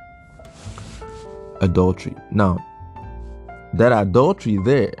 Adultery. Now, that adultery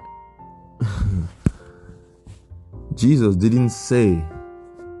there, Jesus didn't say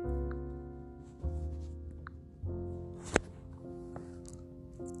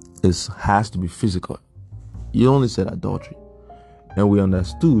it has to be physical. He only said adultery. And we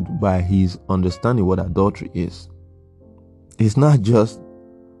understood by his understanding what adultery is. It's not just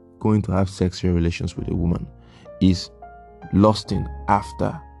going to have sexual relations with a woman. It's lusting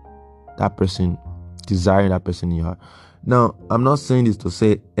after that person, desiring that person in your heart. Now, I'm not saying this to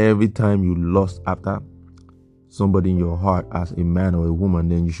say every time you lust after somebody in your heart as a man or a woman,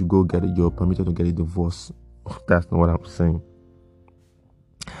 then you should go get it. You're permitted to get a divorce. That's not what I'm saying.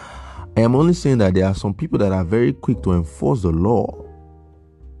 I am only saying that there are some people that are very quick to enforce the law.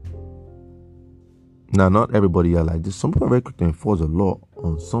 Now, not everybody are like this. Some people are very quick to enforce the law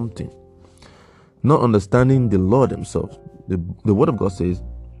on something, not understanding the law themselves. The word of God says,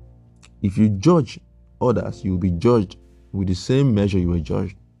 if you judge others, you will be judged with the same measure you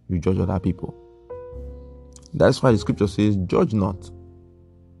judge other people. That's why the scripture says, judge not.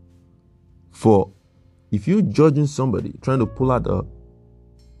 For if you judging somebody, trying to pull out a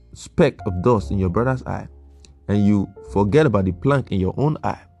speck of dust in your brother's eye, and you forget about the plank in your own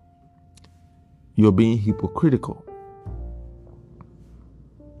eye, you're being hypocritical.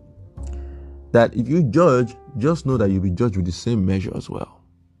 That if you judge, just know that you'll be judged with the same measure as well.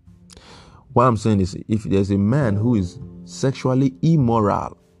 What I'm saying is, if there's a man who is sexually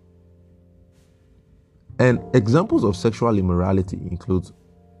immoral, and examples of sexual immorality include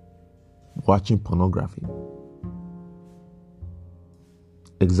watching pornography.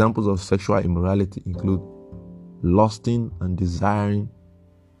 Examples of sexual immorality include lusting and desiring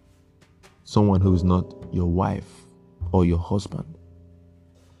someone who is not your wife or your husband.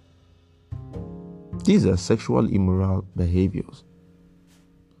 These are sexual immoral behaviors.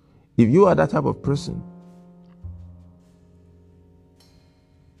 If you are that type of person,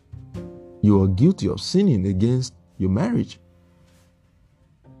 you are guilty of sinning against your marriage.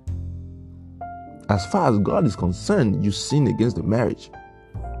 As far as God is concerned, you sin against the marriage.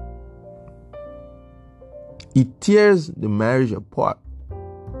 It tears the marriage apart.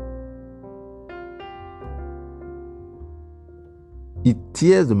 It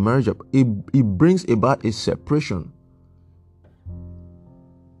tears the marriage up. It brings about a separation.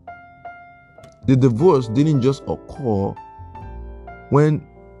 The divorce didn't just occur when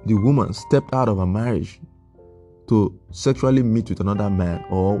the woman stepped out of her marriage to sexually meet with another man,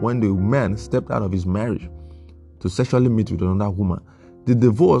 or when the man stepped out of his marriage to sexually meet with another woman. The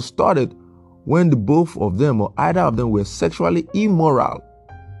divorce started when the both of them, or either of them, were sexually immoral,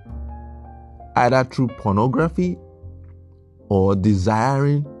 either through pornography or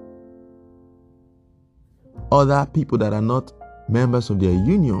desiring other people that are not members of their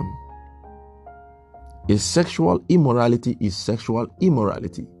union. A sexual immorality is sexual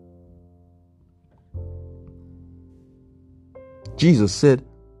immorality. Jesus said,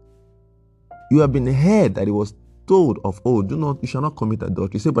 you have been heard that it was told of old, you shall not commit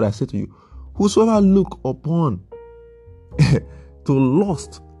adultery. He said, but I say to you, whosoever look upon to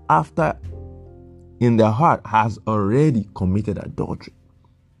lust after in their heart has already committed adultery.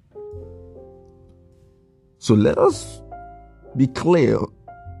 So let us be clear.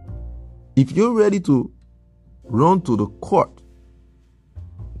 If you're ready to run to the court,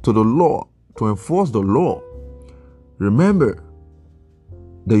 to the law, to enforce the law, remember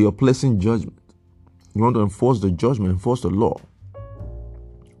that you're placing judgment. You want to enforce the judgment, enforce the law.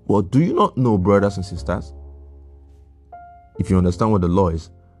 Well, do you not know, brothers and sisters, if you understand what the law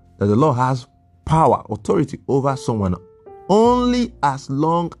is, that the law has power, authority over someone only as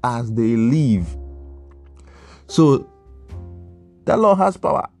long as they live. So that law has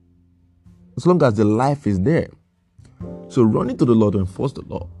power as long as the life is there. So run into the law to enforce the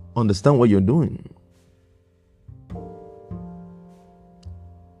law. Understand what you're doing.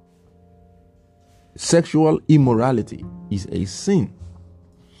 Sexual immorality is a sin.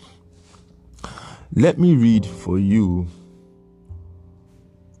 Let me read for you.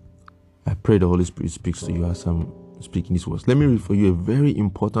 I pray the Holy Spirit speaks to you as I'm speaking these words. Let me read for you a very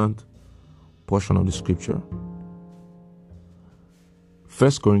important portion of the scripture.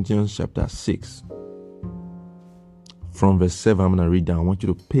 1 Corinthians chapter 6. From verse 7, I'm going to read down. I want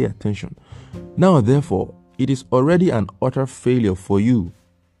you to pay attention. Now, therefore, it is already an utter failure for you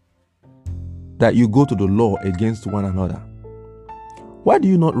that you go to the law against one another. Why do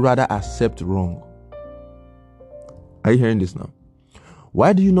you not rather accept wrong? Are you hearing this now?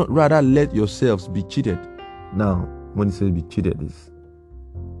 Why do you not rather let yourselves be cheated? Now, when he says be cheated, is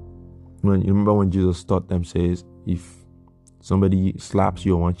when you remember when Jesus taught them, says, if somebody slaps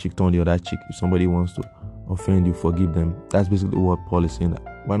you on one cheek, turn the other cheek. If somebody wants to offend you, forgive them. That's basically what Paul is saying.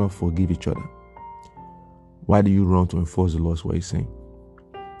 That why not forgive each other? Why do you run to enforce the law? Is what he's saying.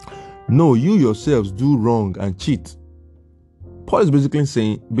 No, you yourselves do wrong and cheat. Paul is basically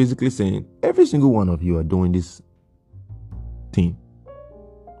saying, every single one of you are doing this thing.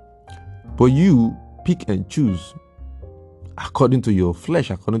 But you pick and choose according to your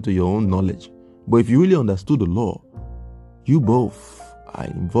flesh, according to your own knowledge. But if you really understood the law, you both are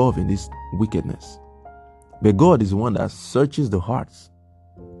involved in this wickedness. But God is the one that searches the hearts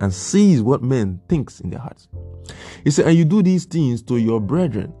and sees what men thinks in their hearts. He said, and you do these things to your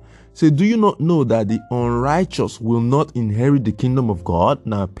brethren. Say, do you not know that the unrighteous will not inherit the kingdom of God?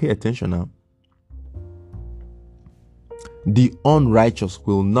 Now pay attention now. The unrighteous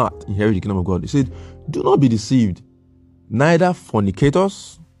will not inherit the kingdom of God. He said, do not be deceived. Neither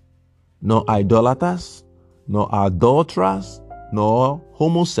fornicators, nor idolaters, nor adulterers, nor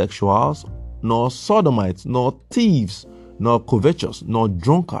homosexuals, nor sodomites, nor thieves, nor covetous, nor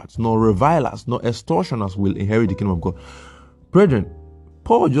drunkards, nor revilers, nor extortioners will inherit the kingdom of God. Brethren,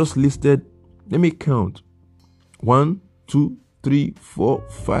 Paul just listed, let me count, 1, 2, 3, 4,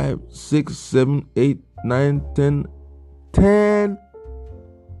 5, 6, 7, 8, 9, 10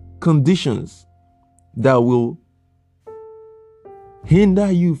 conditions that will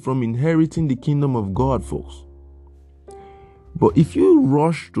hinder you from inheriting the kingdom of God, folks. But if you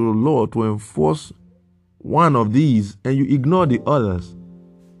rush to the law to enforce one of these and you ignore the others,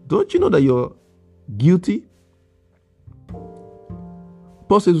 don't you know that you're guilty?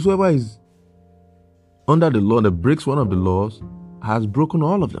 Paul says, whoever is under the law that breaks one of the laws has broken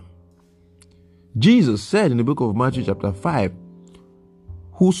all of them. Jesus said in the book of Matthew chapter 5,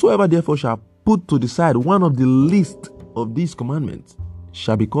 whosoever therefore shall put to the side one of the least of these commandments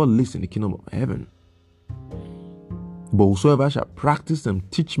shall be called least in the kingdom of heaven. But whosoever shall practice and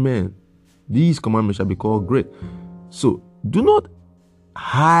teach men these commandments shall be called great. So do not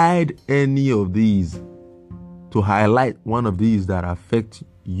hide any of these, to highlight one of these that affect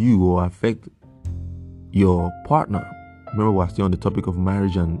you or affect your partner. Remember, we're still on the topic of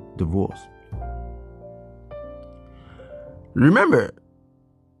marriage and divorce. Remember,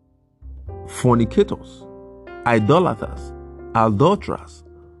 fornicators, idolaters, adulterers,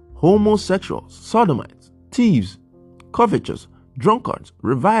 homosexuals, sodomites, thieves, covetous, drunkards,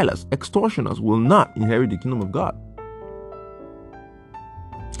 revilers, extortioners will not inherit the kingdom of God.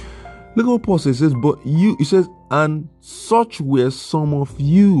 Look what Paul says. He says, but you, he says, and such were some of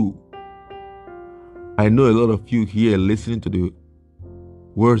you. I know a lot of you here listening to the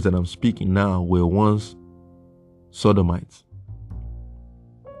words that I'm speaking now were once sodomites.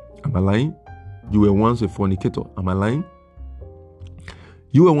 Am I lying? You were once a fornicator. Am I lying?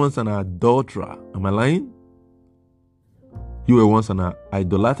 You were once an adulterer. Am I lying? You were once an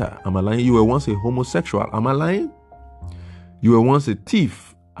idolater. Am I lying? You were once a homosexual. Am I lying? You were once a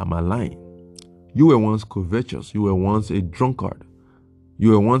thief. Am I lying? You were once covetous. You were once a drunkard.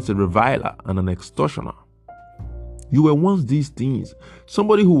 You were once a reviler and an extortioner. You were once these things.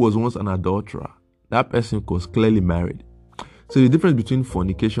 Somebody who was once an adulterer, that person was clearly married. So the difference between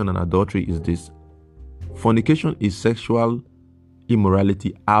fornication and adultery is this. Fornication is sexual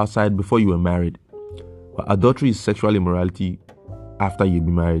immorality outside before you were married. But adultery is sexual immorality after you've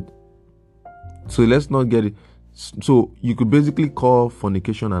been married. So let's not get it. So you could basically call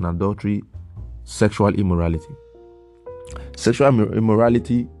fornication and adultery sexual immorality. Sexual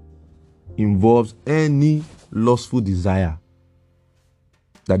immorality involves any lustful desire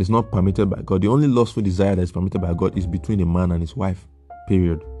that is not permitted by God. The only lustful desire that is permitted by God is between a man and his wife,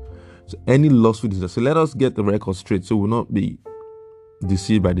 period. So any lustful desire. So let us get the record straight so we'll not be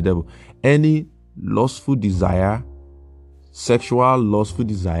deceived by the devil. Any lustful desire, sexual lustful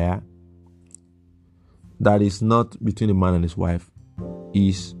desire that is not between a man and his wife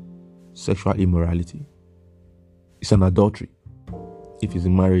is sexual immorality. It's an adultery. If it's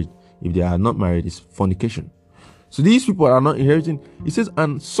in marriage, if they are not married, it's fornication. So these people are not inheriting. It says,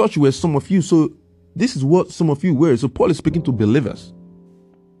 and such were some of you. So this is what some of you were. So Paul is speaking to believers.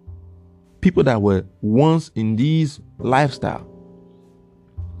 People that were once in these lifestyle.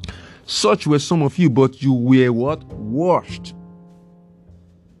 Such were some of you, but you were what? Washed.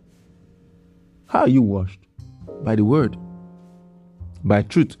 How are you washed? By the word. By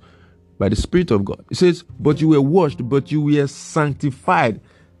truth. By the Spirit of God. It says, but you were washed, but you were sanctified.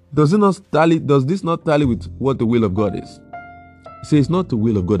 Does this not tally with what the will of God is? It says, it's not the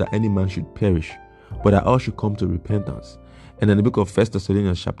will of God that any man should perish, but that all should come to repentance. And then the book of 1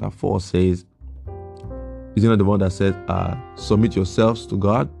 Thessalonians chapter 4 says, is it not the one that says, submit yourselves to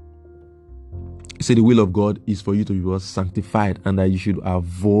God? It said the will of God is for you to be sanctified and that you should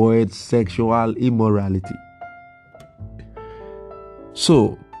avoid sexual immorality.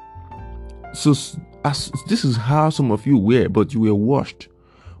 So as this is how some of you were, but you were washed,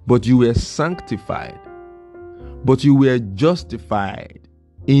 but you were sanctified, but you were justified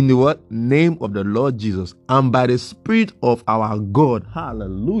in the what? Name of the Lord Jesus and by the Spirit of our God.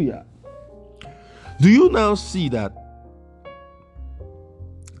 Hallelujah. Do you now see that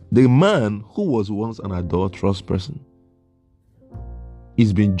the man who was once an adulterous person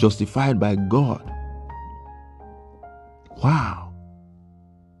is being justified by God? Wow.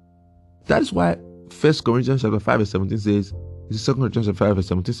 That is why 1 Corinthians chapter 5 verse 17 says, 2 Corinthians chapter 5 verse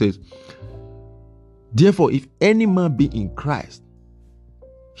 17 says, therefore, if any man be in Christ,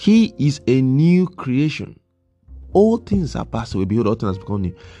 he is a new creation. All things are passed away, behold, all things have become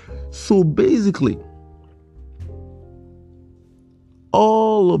new. So basically,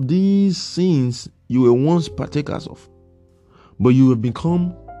 all of these sins you were once partakers of, but you have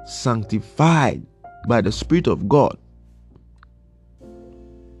become sanctified by the Spirit of God.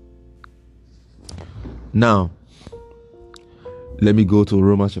 Now, let me go to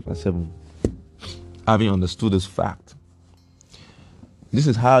Romans chapter 7. Having understood this fact, this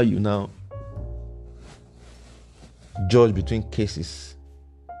is how you now judge between cases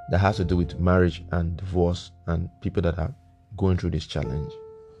that has to do with marriage and divorce and people that are going through this challenge.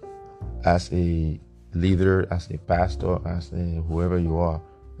 As a leader, as a pastor, as a whoever you are,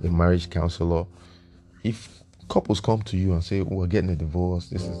 a marriage counselor, if couples come to you and say, we're getting a divorce,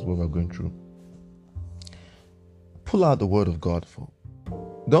 this is what we're going through, pull out the word of God.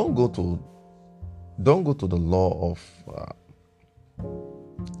 Don't go to the law of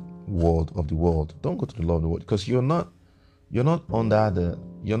the world. Don't go to the law of the world, because you're in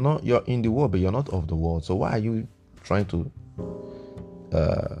the world, but you're not of the world. So why are you trying to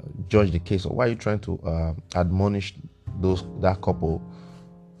judge the case, or why are you trying to admonish that couple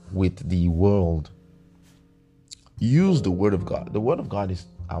with the world? use the word of God. The word of God is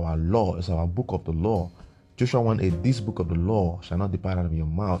our law, it's our book of the law. Joshua 1:8, this book of the law shall not depart out of your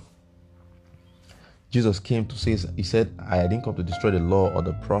mouth. Jesus came to say, he said, I didn't come to destroy the law or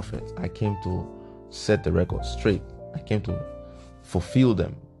the prophets. I came to set the record straight. I came to fulfill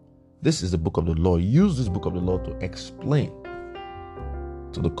them. This is the book of the law. Use this book of the law to explain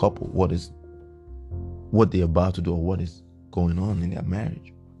to the couple what they're about to do or what is going on in their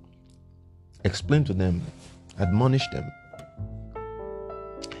marriage. Explain to them, admonish them.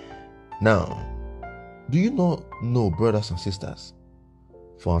 Now, do you not know, brothers and sisters,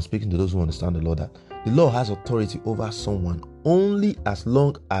 for I'm speaking to those who understand the law, that the law has authority over someone only as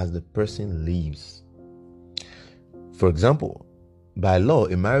long as the person lives. For example, by law,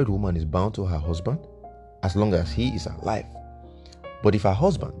 a married woman is bound to her husband as long as he is alive. But if her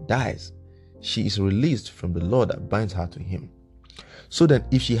husband dies, she is released from the law that binds her to him. So then,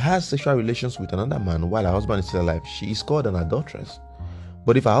 if she has sexual relations with another man while her husband is still alive, she is called an adulteress.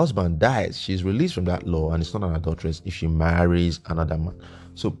 But if her husband dies, she is released from that law and is not an adulteress if she marries another man.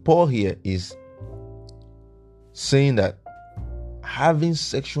 So Paul here is saying that having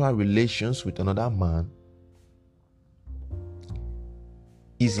sexual relations with another man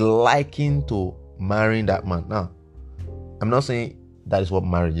is likened to marrying that man. Now, I'm not saying that is what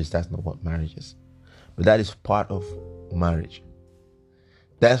marriage is. That's not what marriage is. But that is part of marriage.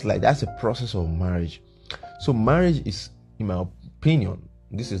 That's a process of marriage. So marriage is, in my opinion,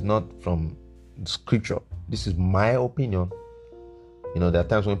 this is not from scripture. This is my opinion. There are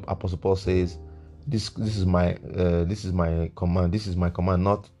times when Apostle Paul says, "This is my command. This is my command,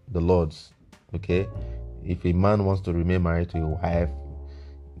 not the Lord's." Okay, if a man wants to remain married to a wife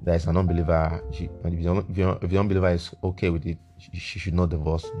that is an unbeliever, if the unbeliever is okay with it, she should not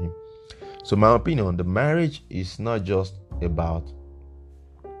divorce him. So, my opinion, the marriage is not just about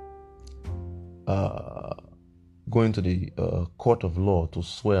going to the court of law to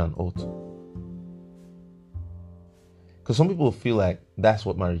swear an oath. Because some people feel like that's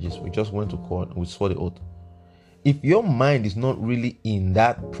what marriage is. We just went to court and we swore the oath. If your mind is not really in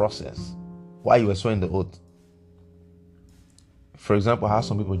that process while you were swearing the oath, for example, how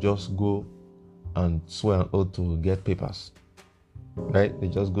some people just go and swear an oath to get papers, right? They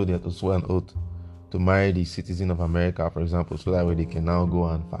just go there to swear an oath to marry the citizen of America, for example, so that way they can now go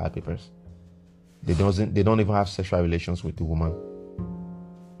and file papers. They don't even have sexual relations with the woman.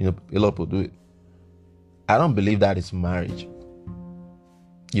 A lot of people do it. I don't believe that is marriage.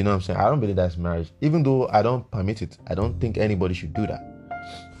 You know what I'm saying? I don't believe that's marriage. Even though I don't permit it, I don't think anybody should do that.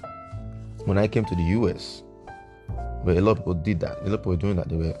 When I came to the US, but a lot of people did that. A lot of people were doing that.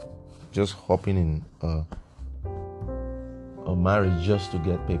 They were just hopping in a marriage just to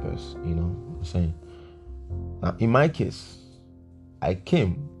get papers, I'm saying. Now, in my case, I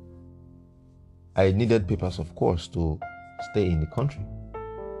needed papers, of course, to stay in the country.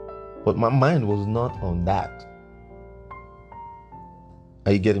 But my mind was not on that.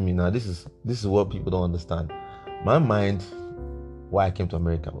 Are you getting me now? This is what people don't understand. My mind, why I came to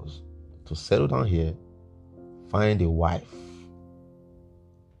America, was to settle down here, find a wife,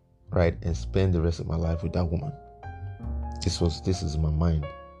 right, and spend the rest of my life with that woman. This is my mind.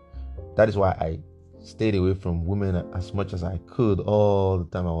 That is why I stayed away from women as much as I could all the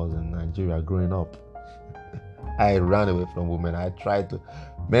time I was in Nigeria growing up. I ran away from women. I tried to,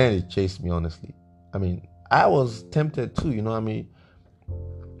 it chased me, honestly. I was tempted too, I'm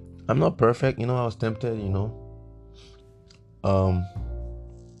not perfect, I was tempted, and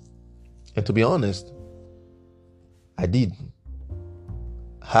to be honest, I did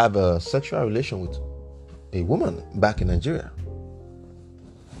have a sexual relation with a woman back in Nigeria.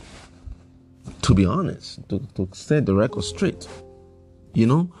 To be honest, to set the record straight,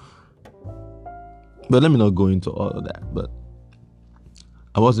 But let me not go into all of that. But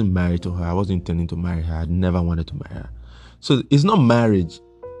I wasn't married to her. I wasn't intending to marry her. I never wanted to marry her. So it's not marriage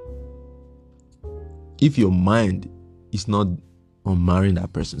if your mind is not on marrying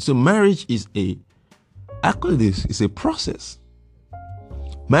that person. So marriage is a process.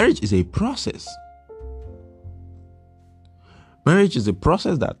 Marriage is a process. Marriage is a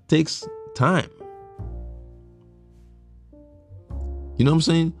process that takes time. You know what I'm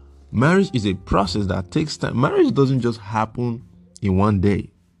saying? Marriage is a process that takes time. Marriage doesn't just happen in one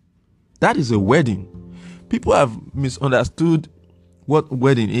day. That is a wedding. People have misunderstood what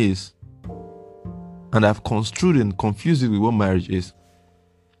wedding is and have construed and confused it with what marriage is.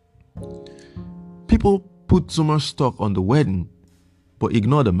 People put so much stock on the wedding but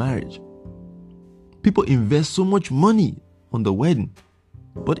ignore the marriage. People invest so much money on the wedding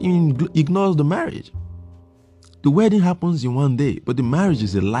but ignores the marriage. The wedding happens in one day, but the marriage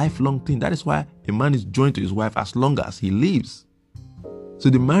is a lifelong thing. That is why a man is joined to his wife as long as he lives. So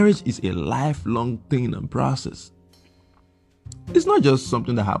the marriage is a lifelong thing and process. It's not just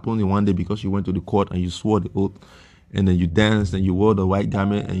something that happened in one day because you went to the court and you swore the oath, and then you danced and you wore the white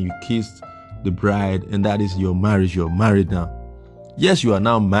garment and you kissed the bride, and that is your marriage. You're married now. Yes, you are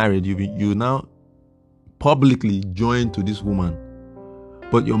now married. You now publicly joined to this woman.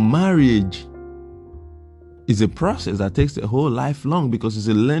 But your marriage is a process that takes a whole life long because it's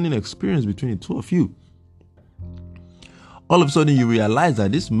a learning experience between the two of you. All of a sudden you realize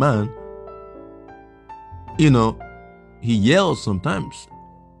that this man, he yells sometimes.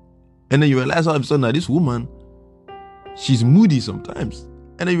 And then you realize all of a sudden that this woman, she's moody sometimes.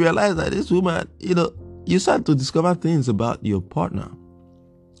 And then you realize that this woman, you start to discover things about your partner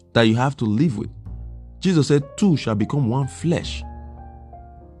that you have to live with. Jesus said, two shall become one flesh.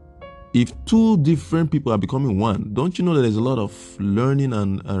 If two different people are becoming one, don't you know that there's a lot of learning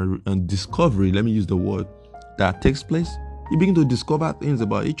and discovery, let me use the word, that takes place? You begin to discover things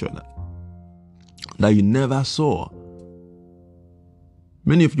about each other that you never saw.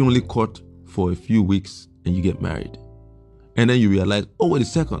 Many of you only court for a few weeks and you get married. And then you realize, oh, wait a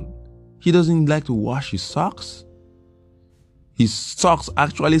second. He doesn't like to wash his socks. His socks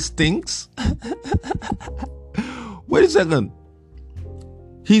actually stinks. Wait a second.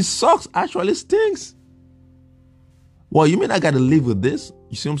 His socks actually stinks. Well, you mean I got to live with this?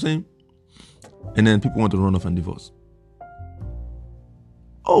 You see what I'm saying? And then people want to run off and divorce.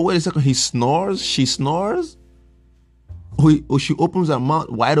 Oh, wait a second. He snores. She snores. Or she opens her mouth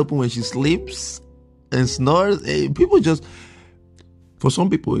wide open when she sleeps and snores. Hey, people just, for some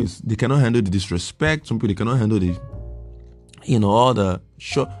people, they cannot handle the disrespect. Some people, they cannot handle the, all the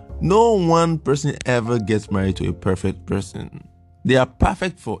show. No one person ever gets married to a perfect person. They are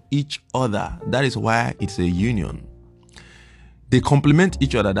perfect for each other. That is why it's a union. They complement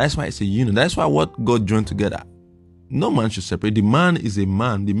each other. That's why it's a union. That's why what God joined together. No man should separate. The man is a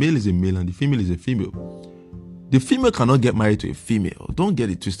man, the male is a male, and the female is a female. The female cannot get married to a female. Don't get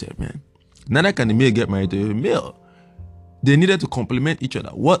it twisted, man. Neither can the male get married to a male. They needed to complement each other.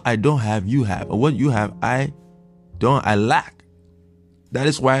 What I don't have, you have. Or what you have, I lack. That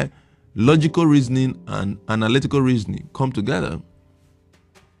is why logical reasoning and analytical reasoning come together.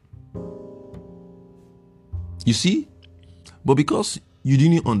 You see? But because you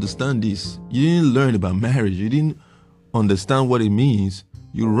didn't understand this, you didn't learn about marriage, you didn't understand what it means,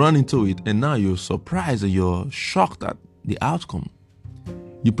 you run into it, and now you're surprised and you're shocked at the outcome.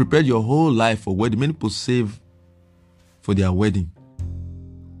 You prepared your whole life for wedding. Many people save for their wedding.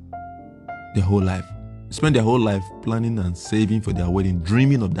 Their whole life. Spend their whole life planning and saving for their wedding,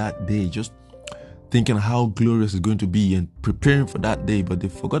 dreaming of that day, just thinking how glorious it's going to be and preparing for that day, but they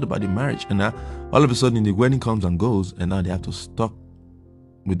forgot about the marriage. And now, all of a sudden, the wedding comes and goes, and now they have to stuck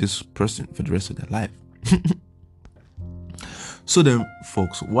with this person for the rest of their life. So then,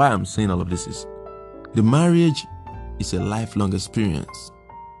 folks, why I'm saying all of this is, the marriage is a lifelong experience.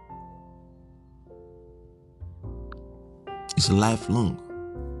 It's a lifelong.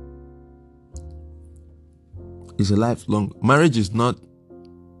 It's a lifelong. Marriage is not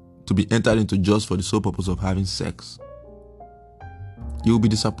to be entered into just for the sole purpose of having sex. You will be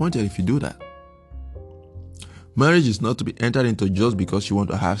disappointed if you do that. Marriage is not to be entered into just because you want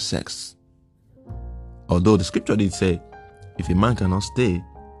to have sex. Although the scripture did say, if a man cannot stay,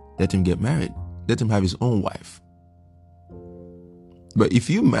 let him get married. Let him have his own wife. But if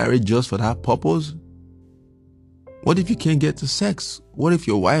you marry just for that purpose, what if you can't get to sex? What if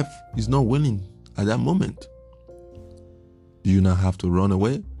your wife is not willing at that moment? Do you now have to run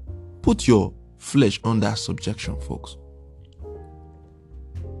away? Put your flesh under subjection, folks.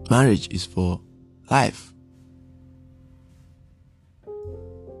 Marriage is for life.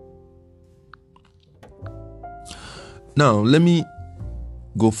 Now, let me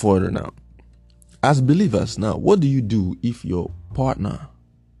go further now. As believers now, what do you do if your partner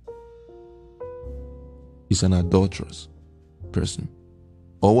is an adulterous person?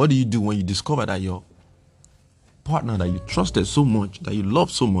 Or what do you do when you discover that your partner that you trusted so much, that you love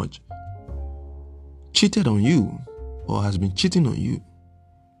so much, cheated on you or has been cheating on you?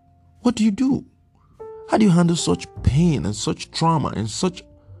 What do you do? How do you handle such pain and such trauma and such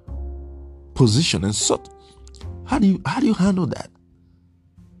position and such? How do you handle that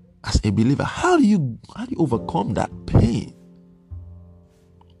as a believer? How do you overcome that pain?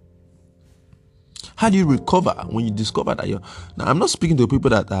 How do you recover when you discover that you're... Now, I'm not speaking to people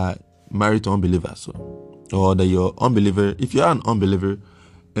that are married to unbelievers, or that you're unbeliever. If you're an unbeliever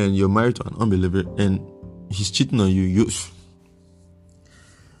and you're married to an unbeliever and he's cheating on you,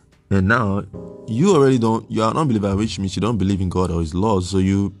 And now you are an unbeliever, which means you don't believe in God or his laws. So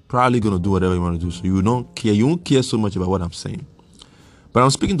you're probably going to do whatever you want to do. So you don't care. You won't care so much about what I'm saying. But I'm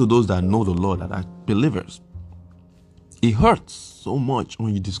speaking to those that know the Lord, that are believers. It hurts so much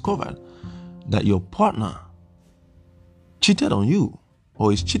when you discover that your partner cheated on you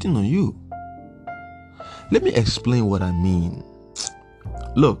or is cheating on you. Let me explain what I mean.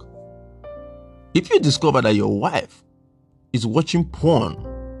 Look, if you discover that your wife is watching porn,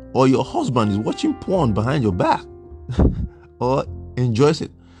 or your husband is watching porn behind your back or enjoys it,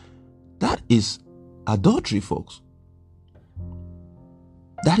 that is adultery, folks.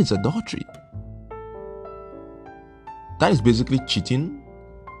 That is adultery. That is basically cheating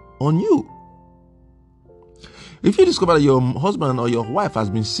on you. If you discover that your husband or your wife has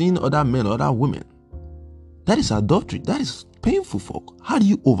been seeing other men or other women, that is adultery. That is painful, folk. How do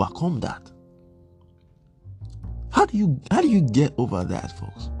you overcome that? How do you get over that,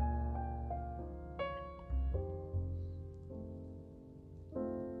 folks?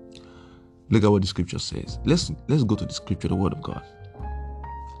 Look at what the scripture says. Let's go to the scripture, the word of God.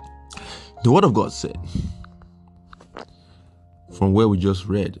 The word of God said, from where we just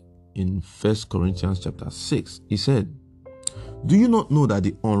read in 1 Corinthians chapter 6, he said, do you not know that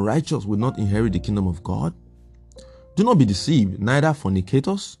the unrighteous will not inherit the kingdom of God? Do not be deceived, neither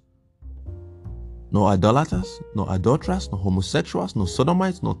fornicators, nor idolaters, nor adulterers, nor homosexuals, nor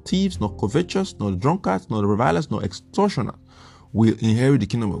sodomites, nor thieves, nor covetous, nor drunkards, nor revilers, nor extortioners will inherit the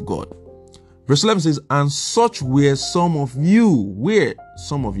kingdom of God. Verse 11 says, and such were some of you. Were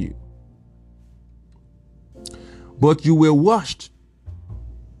some of you. But you were washed.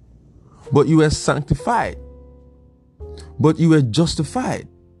 But you were sanctified. But you were justified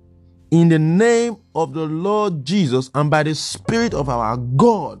in the name of the Lord Jesus and by the Spirit of our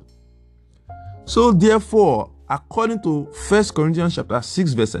God. So therefore, according to 1 Corinthians chapter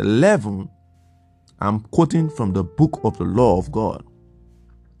 6 verse 11, I'm quoting from the book of the law of God.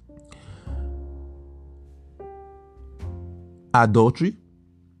 Adultery,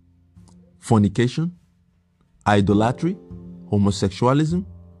 fornication, idolatry, homosexualism,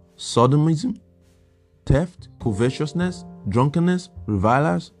 sodomism, theft, covetousness, drunkenness,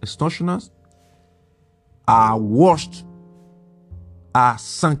 revilers, extortioners are washed, are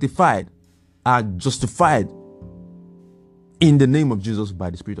sanctified, are justified in the name of Jesus by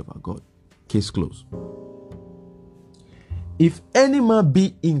the Spirit of our God. Case closed. If any man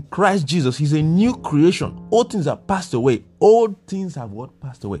be in Christ Jesus, he's a new creation. All things are passed away. All things have what?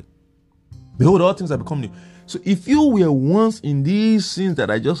 Passed away. Behold, all things have become new. So if you were once in these sins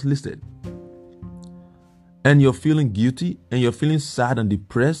that I just listed, and you're feeling guilty, and you're feeling sad and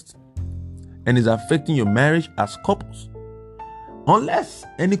depressed, and it's affecting your marriage as couples, unless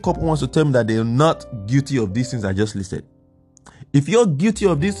any couple wants to tell me that they're not guilty of these things I just listed. If you're guilty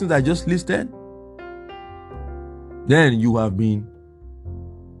of these things I just listed, then you have been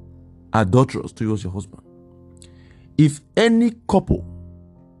adulterous towards your husband. If any couple,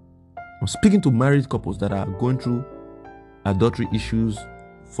 I'm speaking to married couples that are going through adultery issues,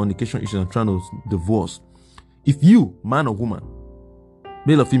 fornication issues, and trying to divorce. If you, man or woman,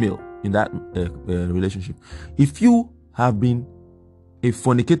 male or female, in that relationship, if you have been a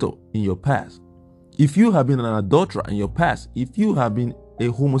fornicator in your past, if you have been an adulterer in your past, if you have been a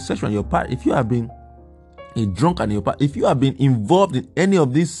homosexual in your past, if you have been a drunkard in your past, if you have been involved in any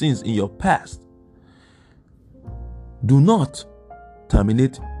of these sins in your past, do not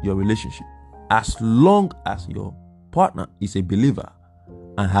terminate your relationship as long as your partner is a believer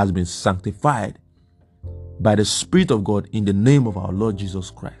and has been sanctified by the Spirit of God in the name of our Lord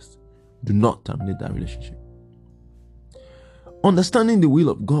Jesus Christ. Do not terminate that relationship. Understanding the will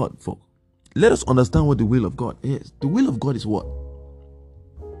of God, folks. Let us understand what the will of God is. The will of God is what?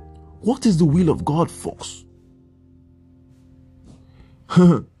 What is the will of God, folks?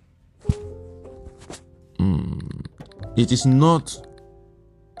 It is not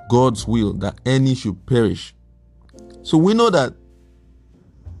God's will that any should perish. So we know that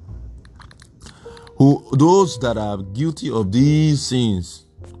those that are guilty of these sins,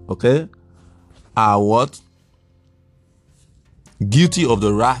 okay, are what? Guilty of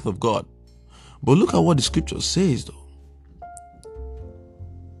the wrath of God. But look at what the scripture says, though.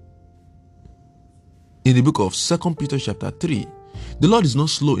 In the book of 2 Peter chapter 3, the Lord is not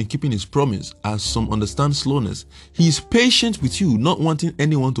slow in keeping his promise, as some understand slowness. He is patient with you, not wanting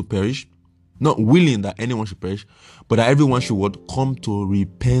anyone to perish, not willing that anyone should perish, but that everyone should what? Come to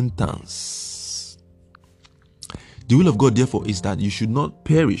repentance. The will of God, therefore, is that you should not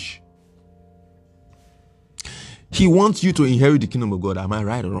perish. He wants you to inherit the kingdom of God. Am I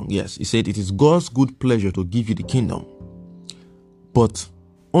right or wrong? Yes. He said it is God's good pleasure to give you the kingdom. But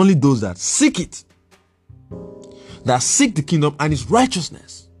Only those that seek it, that seek the kingdom and its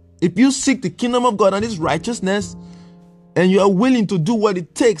righteousness. If you seek the kingdom of God and its righteousness, and you are willing to do what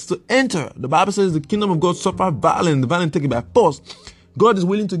it takes to enter, the Bible says the kingdom of God suffer violence, the violent take it by force. God is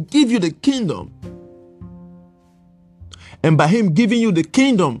willing to give you the kingdom. And by him giving you the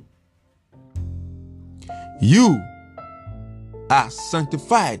kingdom, you are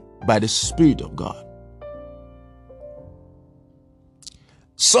sanctified by the Spirit of God.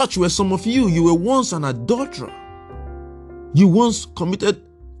 Such were some of you. You were once an adulterer. You once committed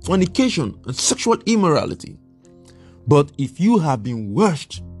fornication and sexual immorality. But if you have been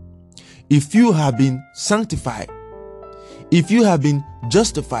washed, if you have been sanctified, if you have been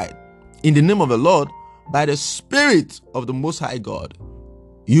justified in the name of the Lord by the Spirit of the Most High God,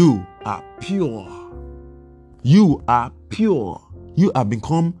 you are pure. You are pure. You have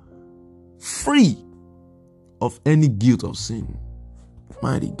become free of any guilt of sin.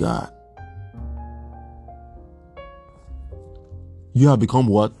 Mighty God. You have become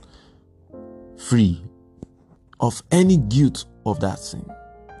what? Free of any guilt of that sin.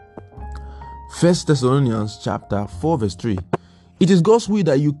 1 Thessalonians chapter 4 verse 3. It is God's will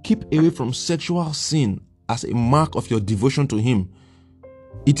that you keep away from sexual sin as a mark of your devotion to him.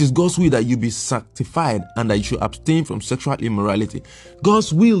 It is God's will that you be sanctified and that you should abstain from sexual immorality.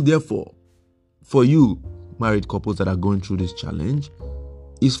 God's will, therefore, for you married couples that are going through this challenge,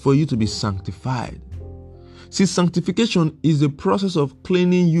 is for you to be sanctified. See, sanctification is the process of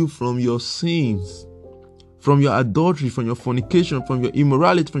cleaning you from your sins, from your adultery, from your fornication, from your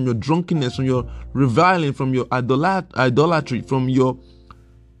immorality, from your drunkenness, from your reviling, from your idolatry, from your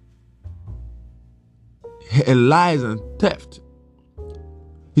lies and theft.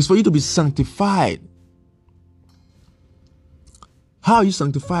 It's for you to be sanctified. How are you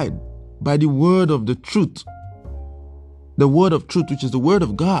sanctified? By the word of the truth. The word of truth, which is the word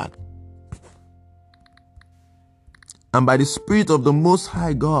of God. And by the Spirit of the Most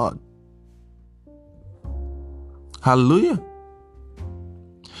High God. Hallelujah.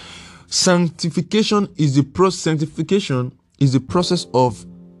 Sanctification is the process of,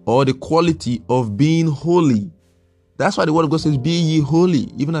 or the quality of being holy. That's why the word of God says, be ye holy,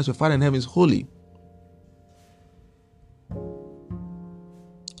 even as your Father in heaven is holy.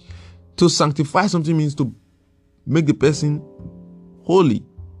 To sanctify something means to make the person holy.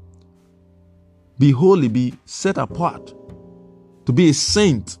 Be holy, be set apart. To be a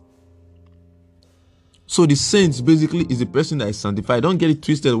saint. So the saint basically is the person that is sanctified. Don't get it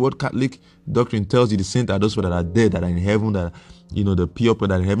twisted. What Catholic doctrine tells you the saints are those people that are dead, that are in heaven, that the pure people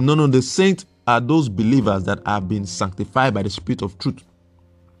that are in heaven. No, the saints are those believers that have been sanctified by the Spirit of truth.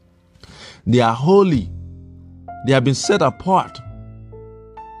 They are holy. They have been set apart.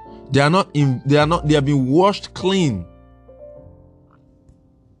 They have been washed clean.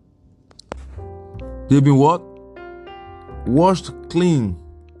 They've been what? Washed clean.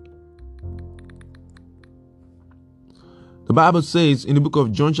 The Bible says in the book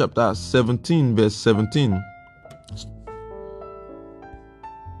of John chapter 17 verse 17,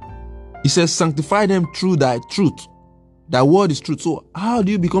 it says, sanctify them through thy truth. That word is truth. So how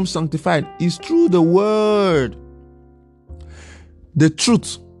do you become sanctified? It's through the word. The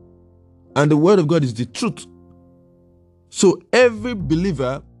truth. And the word of God is the truth. So every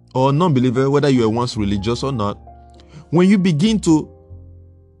believer or non-believer, whether you are once religious or not, when you begin to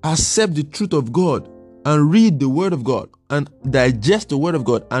accept the truth of God and read the word of God and digest the word of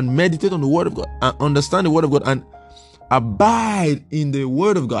God and meditate on the word of God and understand the word of God and abide in the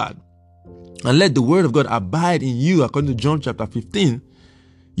word of God and let the word of God abide in you, according to John chapter 15,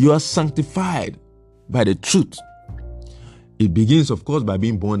 you are sanctified by the truth. It begins, of course, by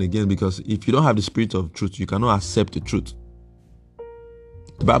being born again, because if you don't have the Spirit of truth, you cannot accept the truth.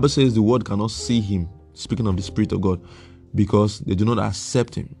 The Bible says the world cannot see him, speaking of the Spirit of God, because they do not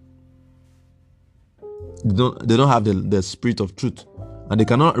accept him. They don't have the Spirit of truth, and they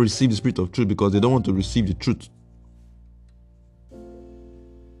cannot receive the Spirit of truth because they don't want to receive the truth.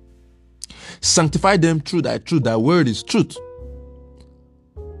 Sanctify them through thy truth. Thy word is truth.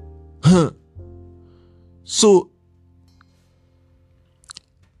 So,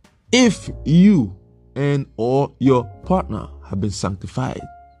 if you and or your partner have been sanctified,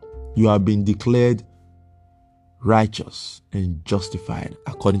 you have been declared righteous and justified,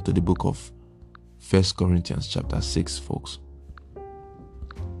 according to the book of 1 Corinthians chapter 6, folks.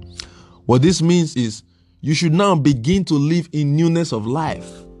 What this means is you should now begin to live in newness of life.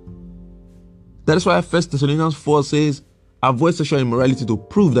 That is why 1 Thessalonians 4 says, avoid sexual immorality to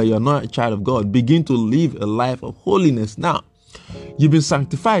prove that you are not a child of God. Begin to live a life of holiness now. You've been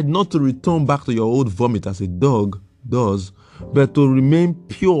sanctified not to return back to your old vomit as a dog does, but to remain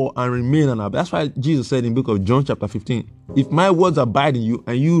pure and remain unabashed. That's why Jesus said in the book of John chapter 15, if my words abide in you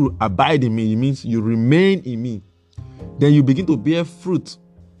and you abide in me, it means you remain in me. Then you begin to bear fruit.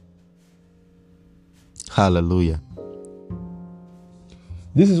 Hallelujah.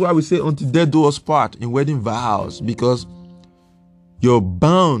 This is why we say until death do us part in wedding vows, because you're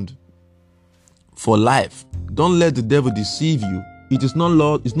bound for life. Don't let the devil deceive you. It is not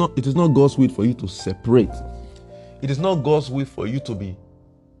God's will for you to separate. It is not God's will for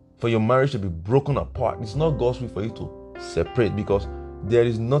your marriage to be broken apart. It's not God's will for you to separate, because there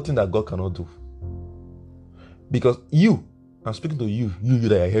is nothing that God cannot do. Because I'm speaking to you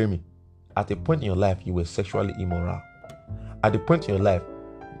that are hearing me. At a point in your life, you were sexually immoral. At a point in your life,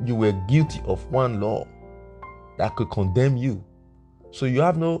 you were guilty of one law that could condemn you. So you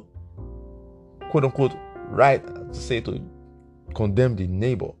have no quote unquote right to say to condemn the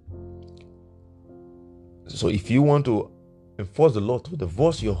neighbor. So if you want to enforce the law to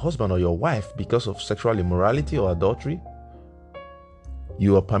divorce your husband or your wife because of sexual immorality or adultery,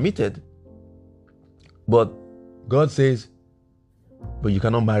 you are permitted. But God says, but you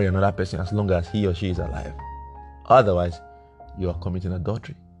cannot marry another person as long as he or she is alive. Otherwise, you are committing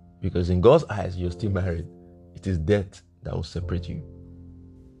adultery. Because in God's eyes, you're still married. It is death that will separate you.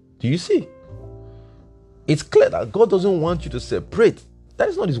 Do you see? It's clear that God doesn't want you to separate. That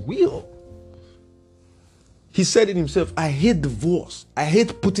is not his will. He said it himself, I hate divorce. I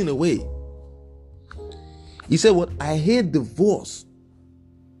hate putting away. He said what? I hate divorce.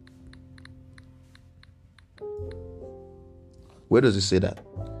 Where does it say that?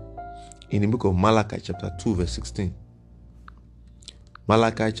 In the book of Malachi chapter 2 verse 16.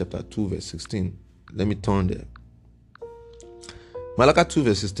 Malachi chapter 2 verse 16. Let me turn there. Malachi 2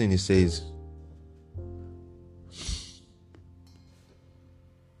 verse 16, it says,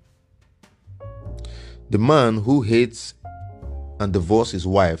 the man who hates and divorces his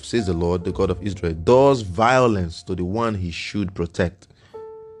wife, says the Lord, the God of Israel, does violence to the one he should protect,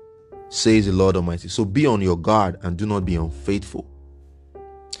 says the Lord Almighty. So be on your guard and do not be unfaithful.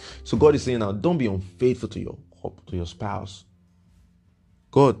 So God is saying now, don't be unfaithful to your spouse.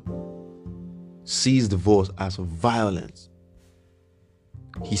 God sees divorce as a violence.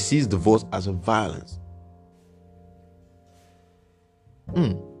 He sees divorce as a violence.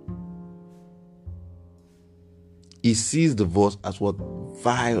 He sees divorce as what?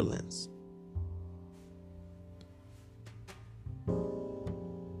 Violence.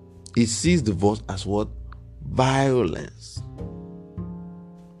 He sees divorce as what? Violence.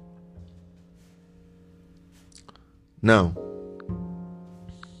 Now,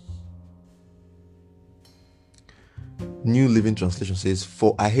 New Living Translation says,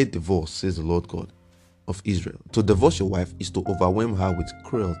 for I hate divorce, says the Lord God of Israel. To divorce your wife is to overwhelm her with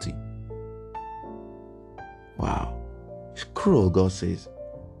cruelty. Wow. It's cruel, God says.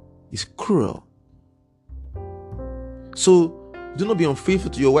 It's cruel. So, do not be unfaithful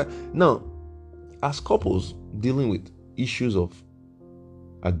to your wife. Now, as couples dealing with issues of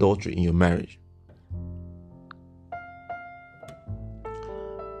adultery in your marriage,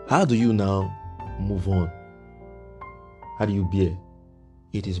 how do you now move on? How do you bear?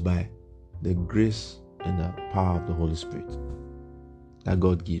 It is by the grace and the power of the Holy Spirit that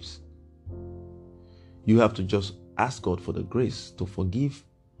God gives. You have to just ask God for the grace to forgive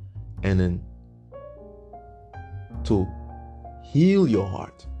and then to heal your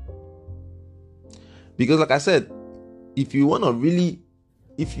heart. Because like I said, if you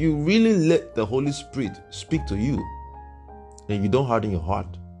really let the Holy Spirit speak to you and you don't harden your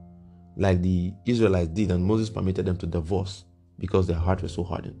heart like the Israelites did, and Moses permitted them to divorce because their heart was so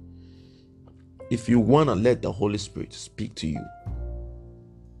hardened. If you want to let the Holy Spirit speak to you,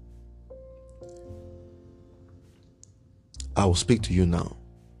 I will speak to you now.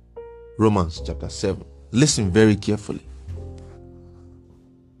 Romans chapter 7. Listen very carefully.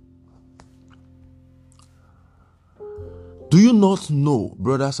 Do you not know,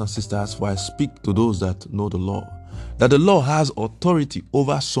 brothers and sisters, for I speak to those that know the law, that the law has authority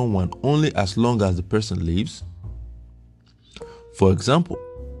over someone only as long as the person lives? For example,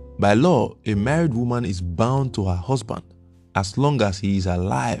 by law, a married woman is bound to her husband as long as he is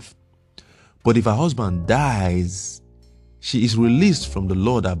alive. But if her husband dies, she is released from the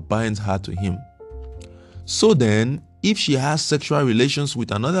law that binds her to him. So then, if she has sexual relations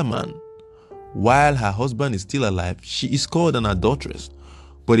with another man while her husband is still alive, she is called an adulteress.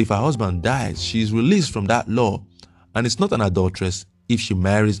 But if her husband dies, she is released from that law and is not an adulteress if she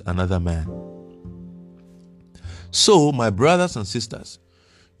marries another man. So, my brothers and sisters,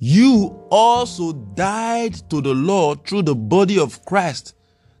 you also died to the law through the body of Christ,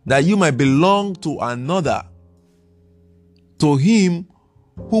 that you might belong to another, to him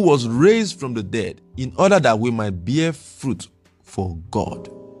who was raised from the dead, in order that we might bear fruit for God.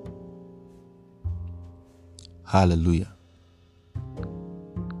 Hallelujah.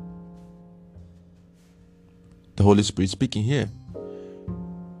 The Holy Spirit speaking here.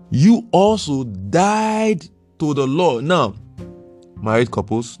 You also died to the law. Now, married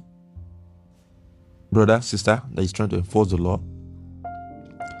couples, brother, sister, that is trying to enforce the law,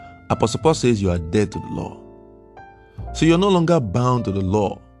 Apostle Paul says you are dead to the law. So you're no longer bound to the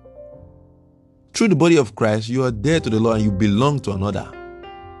law. Through the body of Christ, you are dead to the law and you belong to another,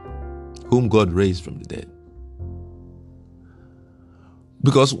 whom God raised from the dead.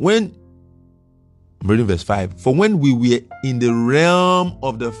 Because when, I'm reading verse 5, for when we were in the realm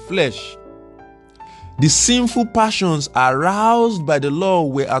of the flesh, the sinful passions aroused by the law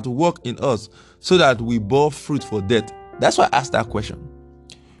were at work in us, so that we bore fruit for death. That's why I asked that question.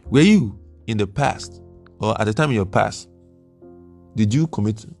 Were you in the past, or at the time in your past, did you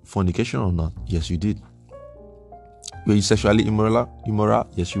commit fornication or not? Yes, you did. Were you sexually immoral?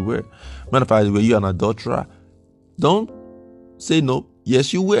 Yes, you were. Matter of fact, were you an adulterer? Don't say no.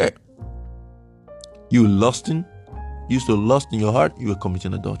 Yes, you were. You used to lust in your heart, you were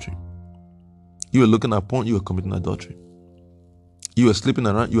committing adultery. You were looking at porn, you were committing adultery. You were sleeping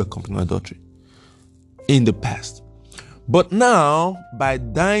around, you were committing adultery. In the past. But now, by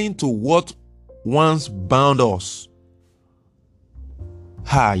dying to what once bound us,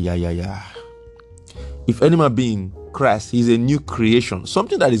 if any man be in Christ, he's a new creation.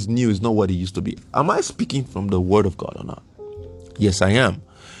 Something that is new is not what it used to be. Am I speaking from the word of God or not? Yes, I am.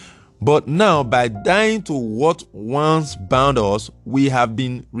 But now, by dying to what once bound us, we have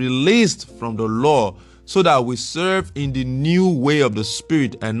been released from the law, so that we serve in the new way of the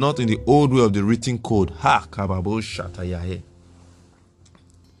Spirit and not in the old way of the written code.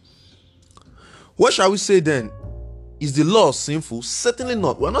 What shall we say then? Is the law sinful? Certainly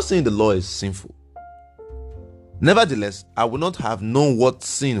not. We're not saying the law is sinful. Nevertheless, I would not have known what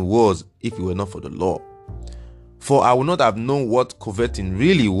sin was if it were not for the law. For I would not have known what coveting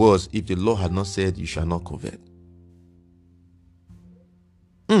really was if the law had not said you shall not covet.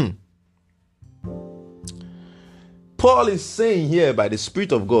 Paul is saying here by the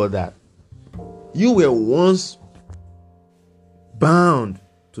Spirit of God that you were once bound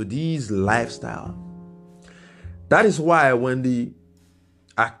to this lifestyle. That is why when the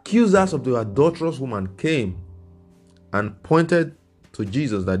accusers of the adulterous woman came and pointed to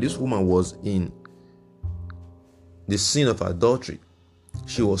Jesus that this woman was in the sin of adultery,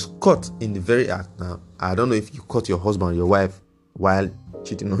 she was caught in the very act. Now, I don't know if you caught your husband or your wife while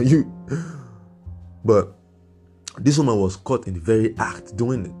cheating on you, but this woman was caught in the very act,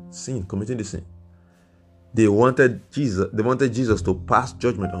 doing the sin, committing the sin. They wanted Jesus to pass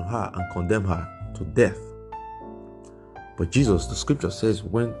judgment on her and condemn her to death. But Jesus, the scripture says,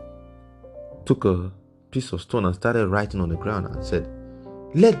 took a piece of stone and started writing on the ground and said,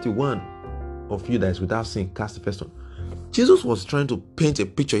 let the one of you that is without sin cast the first stone. Jesus was trying to paint a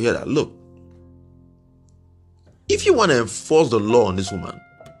picture here that, look, if you want to enforce the law on this woman,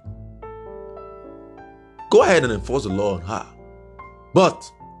 go ahead and enforce the law on her. But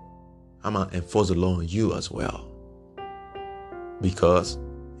I'm going to enforce the law on you as well, because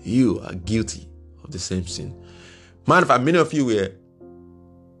you are guilty of the same sin. Man, if many of you were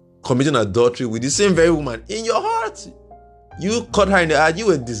committing adultery with the same very woman in your heart, you caught her in the heart, you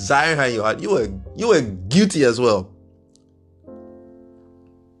were desiring her in your heart, you were guilty as well.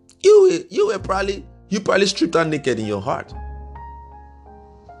 You probably stripped her naked in your heart,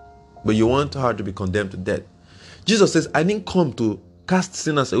 but you want her to be condemned to death. Jesus says, I didn't come to cast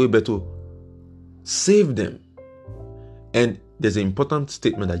sinners away, but to save them. And there's an important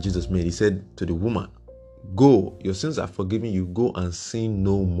statement that Jesus made. He said to the woman, go, your sins are forgiven you, go and sin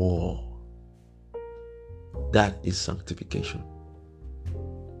no more. That is sanctification.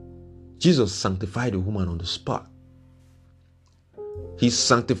 Jesus sanctified the woman on the spot. He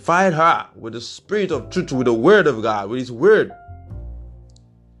sanctified her with the Spirit of truth, with the word of God, with his word.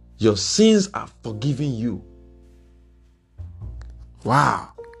 Your sins are forgiven you. Wow.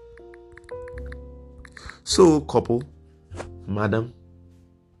 So, couple, madam,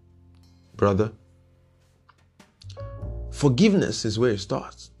 brother, forgiveness is where it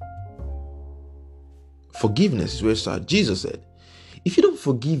starts. Forgiveness is where it starts. Jesus said, if you don't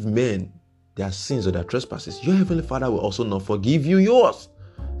forgive men their sins or their trespasses, your heavenly Father will also not forgive you yours.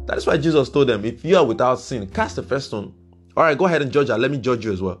 That is why Jesus told them, if you are without sin, cast the first stone. All right, go ahead and judge her. Let me judge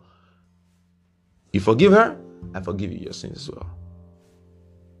you as well. You forgive her, I forgive you your sins as well.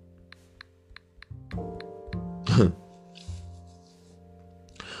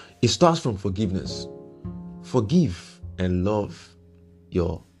 It starts from forgiveness. Forgive and love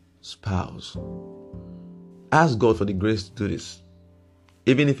your spouse. Ask God for the grace to do this.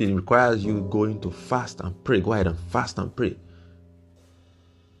 Even if it requires you going to fast and pray, go ahead and fast and pray.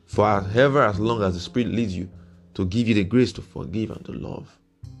 For however as long as the Spirit leads you to give you the grace to forgive and to love.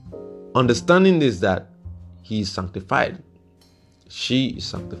 Understanding this, that he is sanctified, she is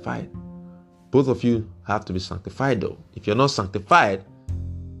sanctified. Both of you have to be sanctified though. If you're not sanctified,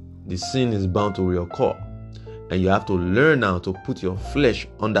 the sin is bound to reoccur. And you have to learn now to put your flesh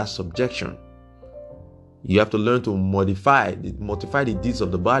under subjection. You have to learn to mortify the deeds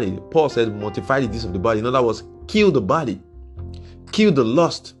of the body. Paul said, mortify the deeds of the body. In other words, kill the body. Kill the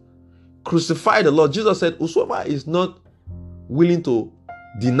lust. Crucify the Lord. Jesus said, whosoever is not willing to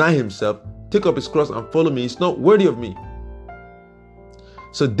deny himself, take up his cross and follow me, is not worthy of me.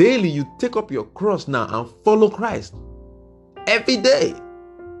 So daily you take up your cross now and follow Christ. Every day.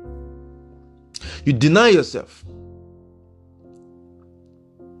 You deny yourself.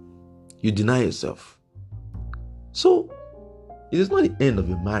 You deny yourself. So, it is not the end of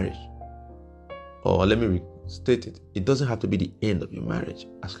your marriage. Or let me restate it. It doesn't have to be the end of your marriage.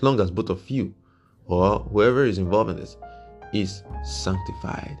 As long as both of you or whoever is involved in this is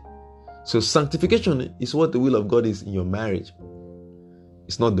sanctified. So sanctification is what the will of God is in your marriage.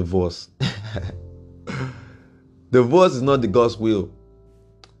 It's not divorce. Divorce is not the God's will.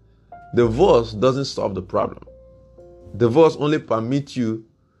 Divorce doesn't solve the problem. Divorce only permits you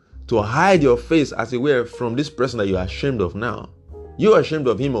to hide your face, as it were, from this person that you are ashamed of now. You are ashamed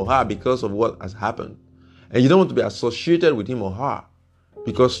of him or her because of what has happened. And you don't want to be associated with him or her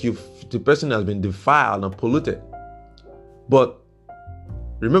because the person has been defiled and polluted. But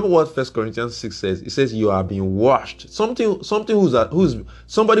remember what 1 Corinthians 6 says. It says you are being washed. Somebody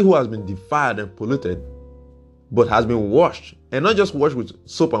who has been defiled and polluted, but has been washed. And not just washed with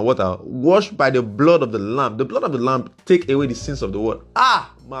soap and water, washed by the blood of the Lamb. The blood of the Lamb take away the sins of the world.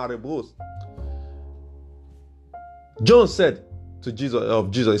 Marebos. John said to Jesus,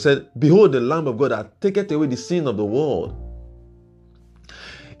 he said, behold the Lamb of God that taketh away the sin of the world.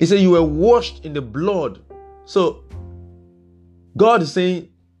 He said, you were washed in the blood. So God is saying,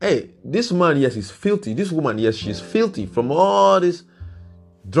 hey, this man, yes, is filthy. This woman, yes, she's filthy from all this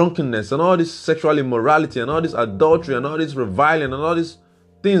drunkenness and all this sexual immorality and all this adultery and all this reviling and all these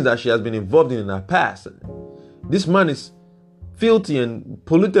things that she has been involved in her past. This man is filthy and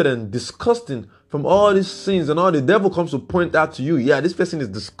polluted and disgusting from all these sins, and all the devil comes to point out to you, yeah, this person is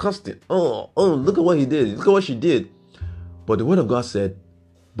disgusting. Oh, look at what he did. Look at what she did. But the word of God said,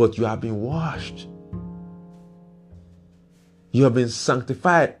 but you have been washed. You have been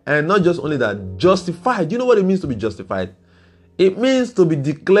sanctified. And not just only that, justified. Do you know what it means to be justified? It means to be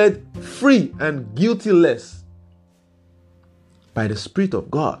declared free and guiltyless by the Spirit of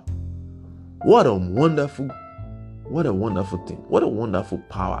God. What a wonderful thing. What a wonderful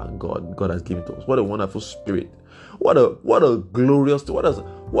power God has given to us. What a wonderful spirit. What a glorious, words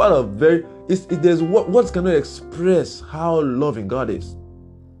cannot express how loving God is.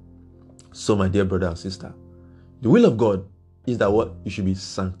 So my dear brother and sister, the will of God is that you should be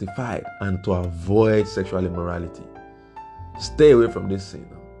sanctified and to avoid sexual immorality. Stay away from this sin.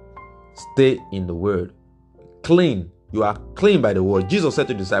 Stay in the word. Clean. You are clean by the word. Jesus said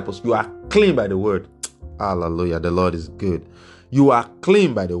to the disciples, you are clean by the word. Hallelujah. The Lord is good. You are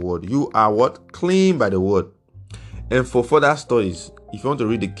clean by the word. You are what? Clean by the word. And for further studies, if you want to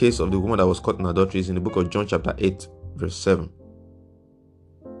read the case of the woman that was caught in adultery, it's in the book of John chapter 8, verse 7.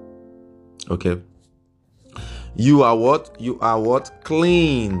 Okay. You are what? You are what?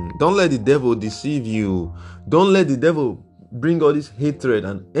 Clean. Don't let the devil deceive you. Don't let the devil bring all this hatred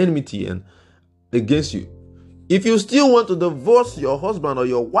and enmity and against you. If you still want to divorce your husband or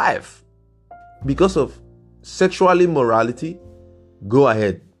your wife because of sexual immorality, go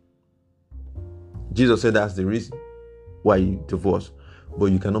ahead. Jesus said that's the reason why you divorce. But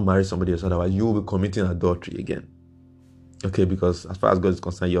you cannot marry somebody else, otherwise you will be committing adultery again. Okay, because as far as God is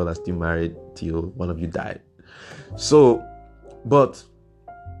concerned, you all are still married till one of you died. So, but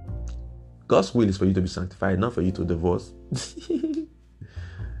God's will is for you to be sanctified, not for you to divorce.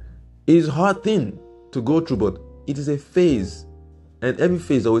 It's a hard thing to go through, but it is a phase, and every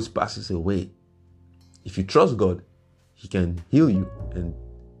phase always passes away. If you trust God, He can heal you and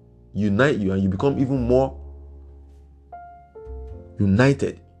unite you, and you become even more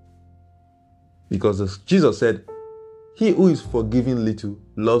united. Because Jesus said, he who is forgiven little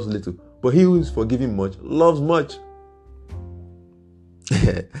loves little, but he who is forgiven much loves much.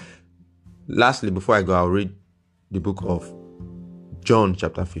 Lastly, before I go, I'll read the book of John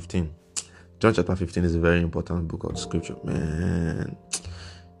chapter 15. John chapter 15 is a very important book of scripture, man.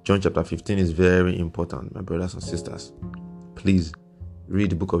 John chapter 15 is very important, my brothers and sisters. Please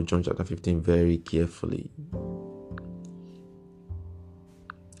read the book of John chapter 15 very carefully.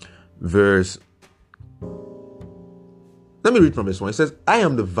 Let me read from verse 1. It says, I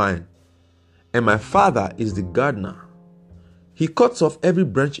am the vine, and my Father is the gardener. He cuts off every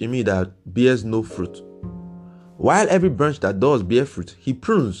branch in me that bears no fruit, while every branch that does bear fruit, he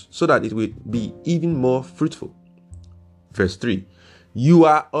prunes so that it will be even more fruitful. Verse 3. You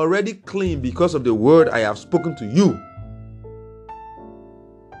are already clean because of the word I have spoken to you.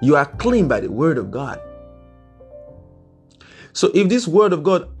 You are clean by the word of God. So if this word of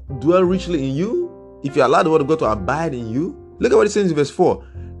God dwell richly in you, if you allow the word of God to abide in you, look at what it says in verse 4.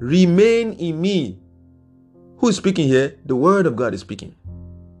 Remain in me. Who is speaking here? The word of God is speaking.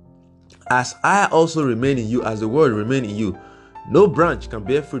 As I also remain in you, as the word remain in you, no branch can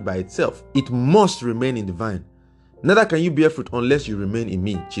bear fruit by itself. It must remain in the vine. Neither can you bear fruit unless you remain in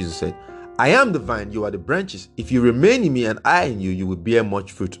me. Jesus said, I am the vine, you are the branches. If you remain in me and I in you, you will bear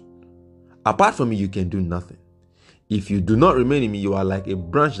much fruit. Apart from me, you can do nothing. If you do not remain in me, you are like a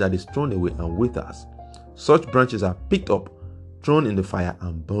branch that is thrown away and withers. Such branches are picked up, thrown in the fire,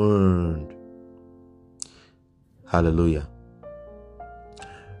 and burned. Hallelujah.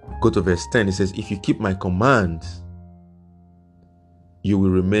 Go to verse 10. It says, if you keep my commands, you will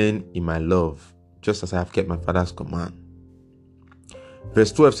remain in my love, just as I have kept my Father's command.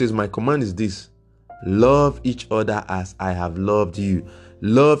 Verse 12 says, my command is this: love each other as I have loved you.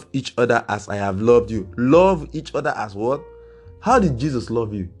 Love each other as I have loved you. Love each other as what? How did Jesus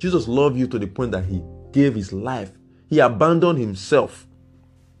love you? Jesus loved you to the point that he gave his life. He abandoned himself.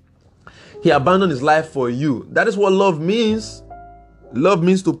 He abandoned his life for you. That is what love means. Love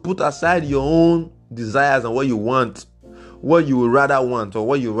means to put aside your own desires and what you want, what you would rather want, or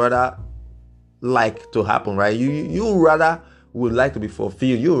what you rather like to happen, right? You rather would like to be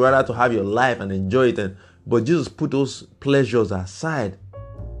fulfilled. You would rather to have your life and enjoy it. But Jesus put those pleasures aside.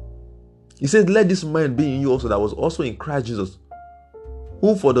 He said, let this mind be in you also that was also in Christ Jesus,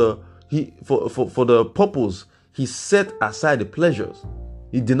 who for the purpose he set aside the pleasures.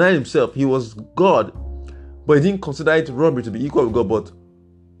 He denied himself. He was God, but he didn't consider it robbery to be equal with God, but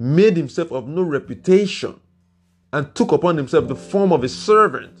made himself of no reputation and took upon himself the form of a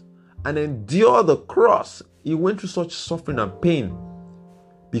servant and endured the cross. He went through such suffering and pain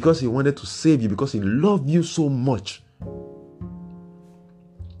because he wanted to save you, because he loved you so much.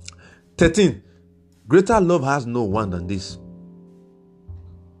 13. Greater love has no one than this: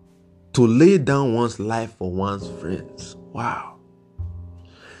 to lay down one's life for one's friends. Wow.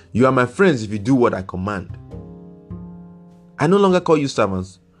 You are my friends if you do what I command. I no longer call you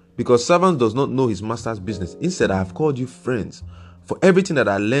servants, because servant does not know his master's business. Instead, I have called you friends. For everything that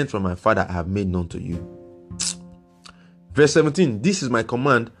I learned from my Father, I have made known to you. Verse 17. This is my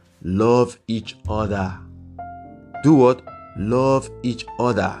command: love each other. Do what? Love each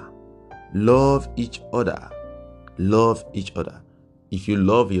other. Love each other. Love each other. If you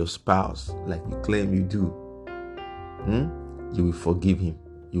love your spouse like you claim you do, you will forgive him.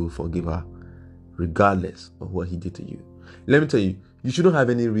 You will forgive her, regardless of what he did to you. Let me tell you, you shouldn't have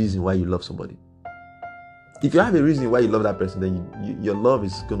any reason why you love somebody. If you have a reason why you love that person, then your love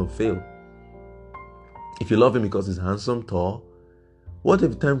is going to fail. If you love him because he's handsome, tall, what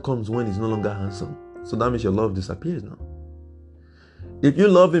if the time comes when he's no longer handsome? So that means your love disappears now. If you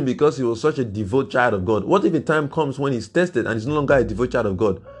love him because he was such a devout child of God, what if the time comes when he's tested and he's no longer a devout child of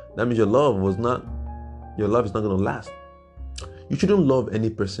God? That means your love is not going to last. You shouldn't love any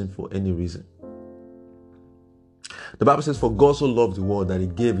person for any reason. The Bible says, for God so loved the world that he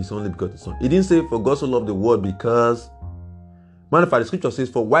gave his only begotten son. It didn't say, for God so loved the world because, matter of fact, the scripture says,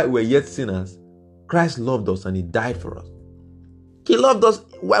 for while we were yet sinners, Christ loved us and he died for us. He loved us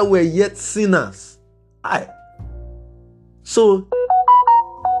while we were yet sinners. So,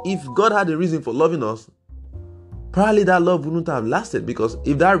 if God had a reason for loving us, probably that love wouldn't have lasted, because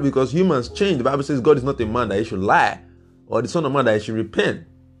humans change. The Bible says God is not a man that he should lie, or the son of man that he should repent.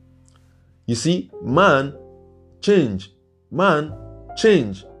 You see, man change.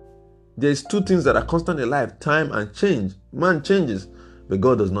 There's two things that are constant in life: time and change. Man changes, but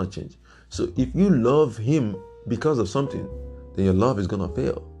God does not change. So if you love him because of something, then your love is going to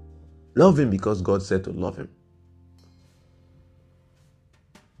fail. Love him because God said to love him.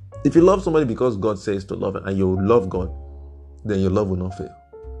 If you love somebody because God says to love him and you love God, then your love will not fail.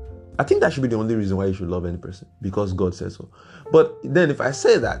 I think that should be the only reason why you should love any person, because God says so. But then if I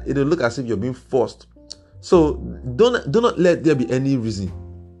say that, it'll look as if you're being forced. So do not let there be any reason.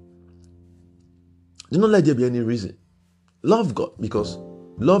 Do not let there be any reason. Love God because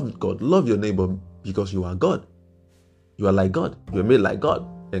love God. Love your neighbor because you are God. You are like God. You are made like God.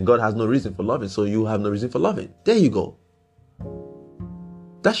 And God has no reason for loving, so you have no reason for loving. There you go.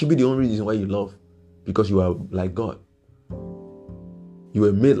 That should be the only reason why you love, because you are like God. You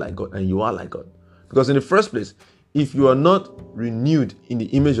were made like God and you are like God. Because in the first place, if you are not renewed in the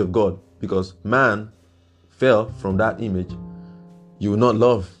image of God, because man fell from that image, you will not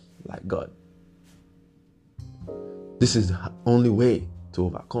love like God. This is the only way to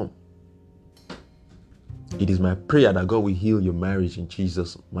overcome. It is my prayer that God will heal your marriage in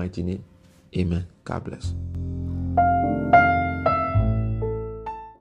Jesus' mighty name. Amen. God bless.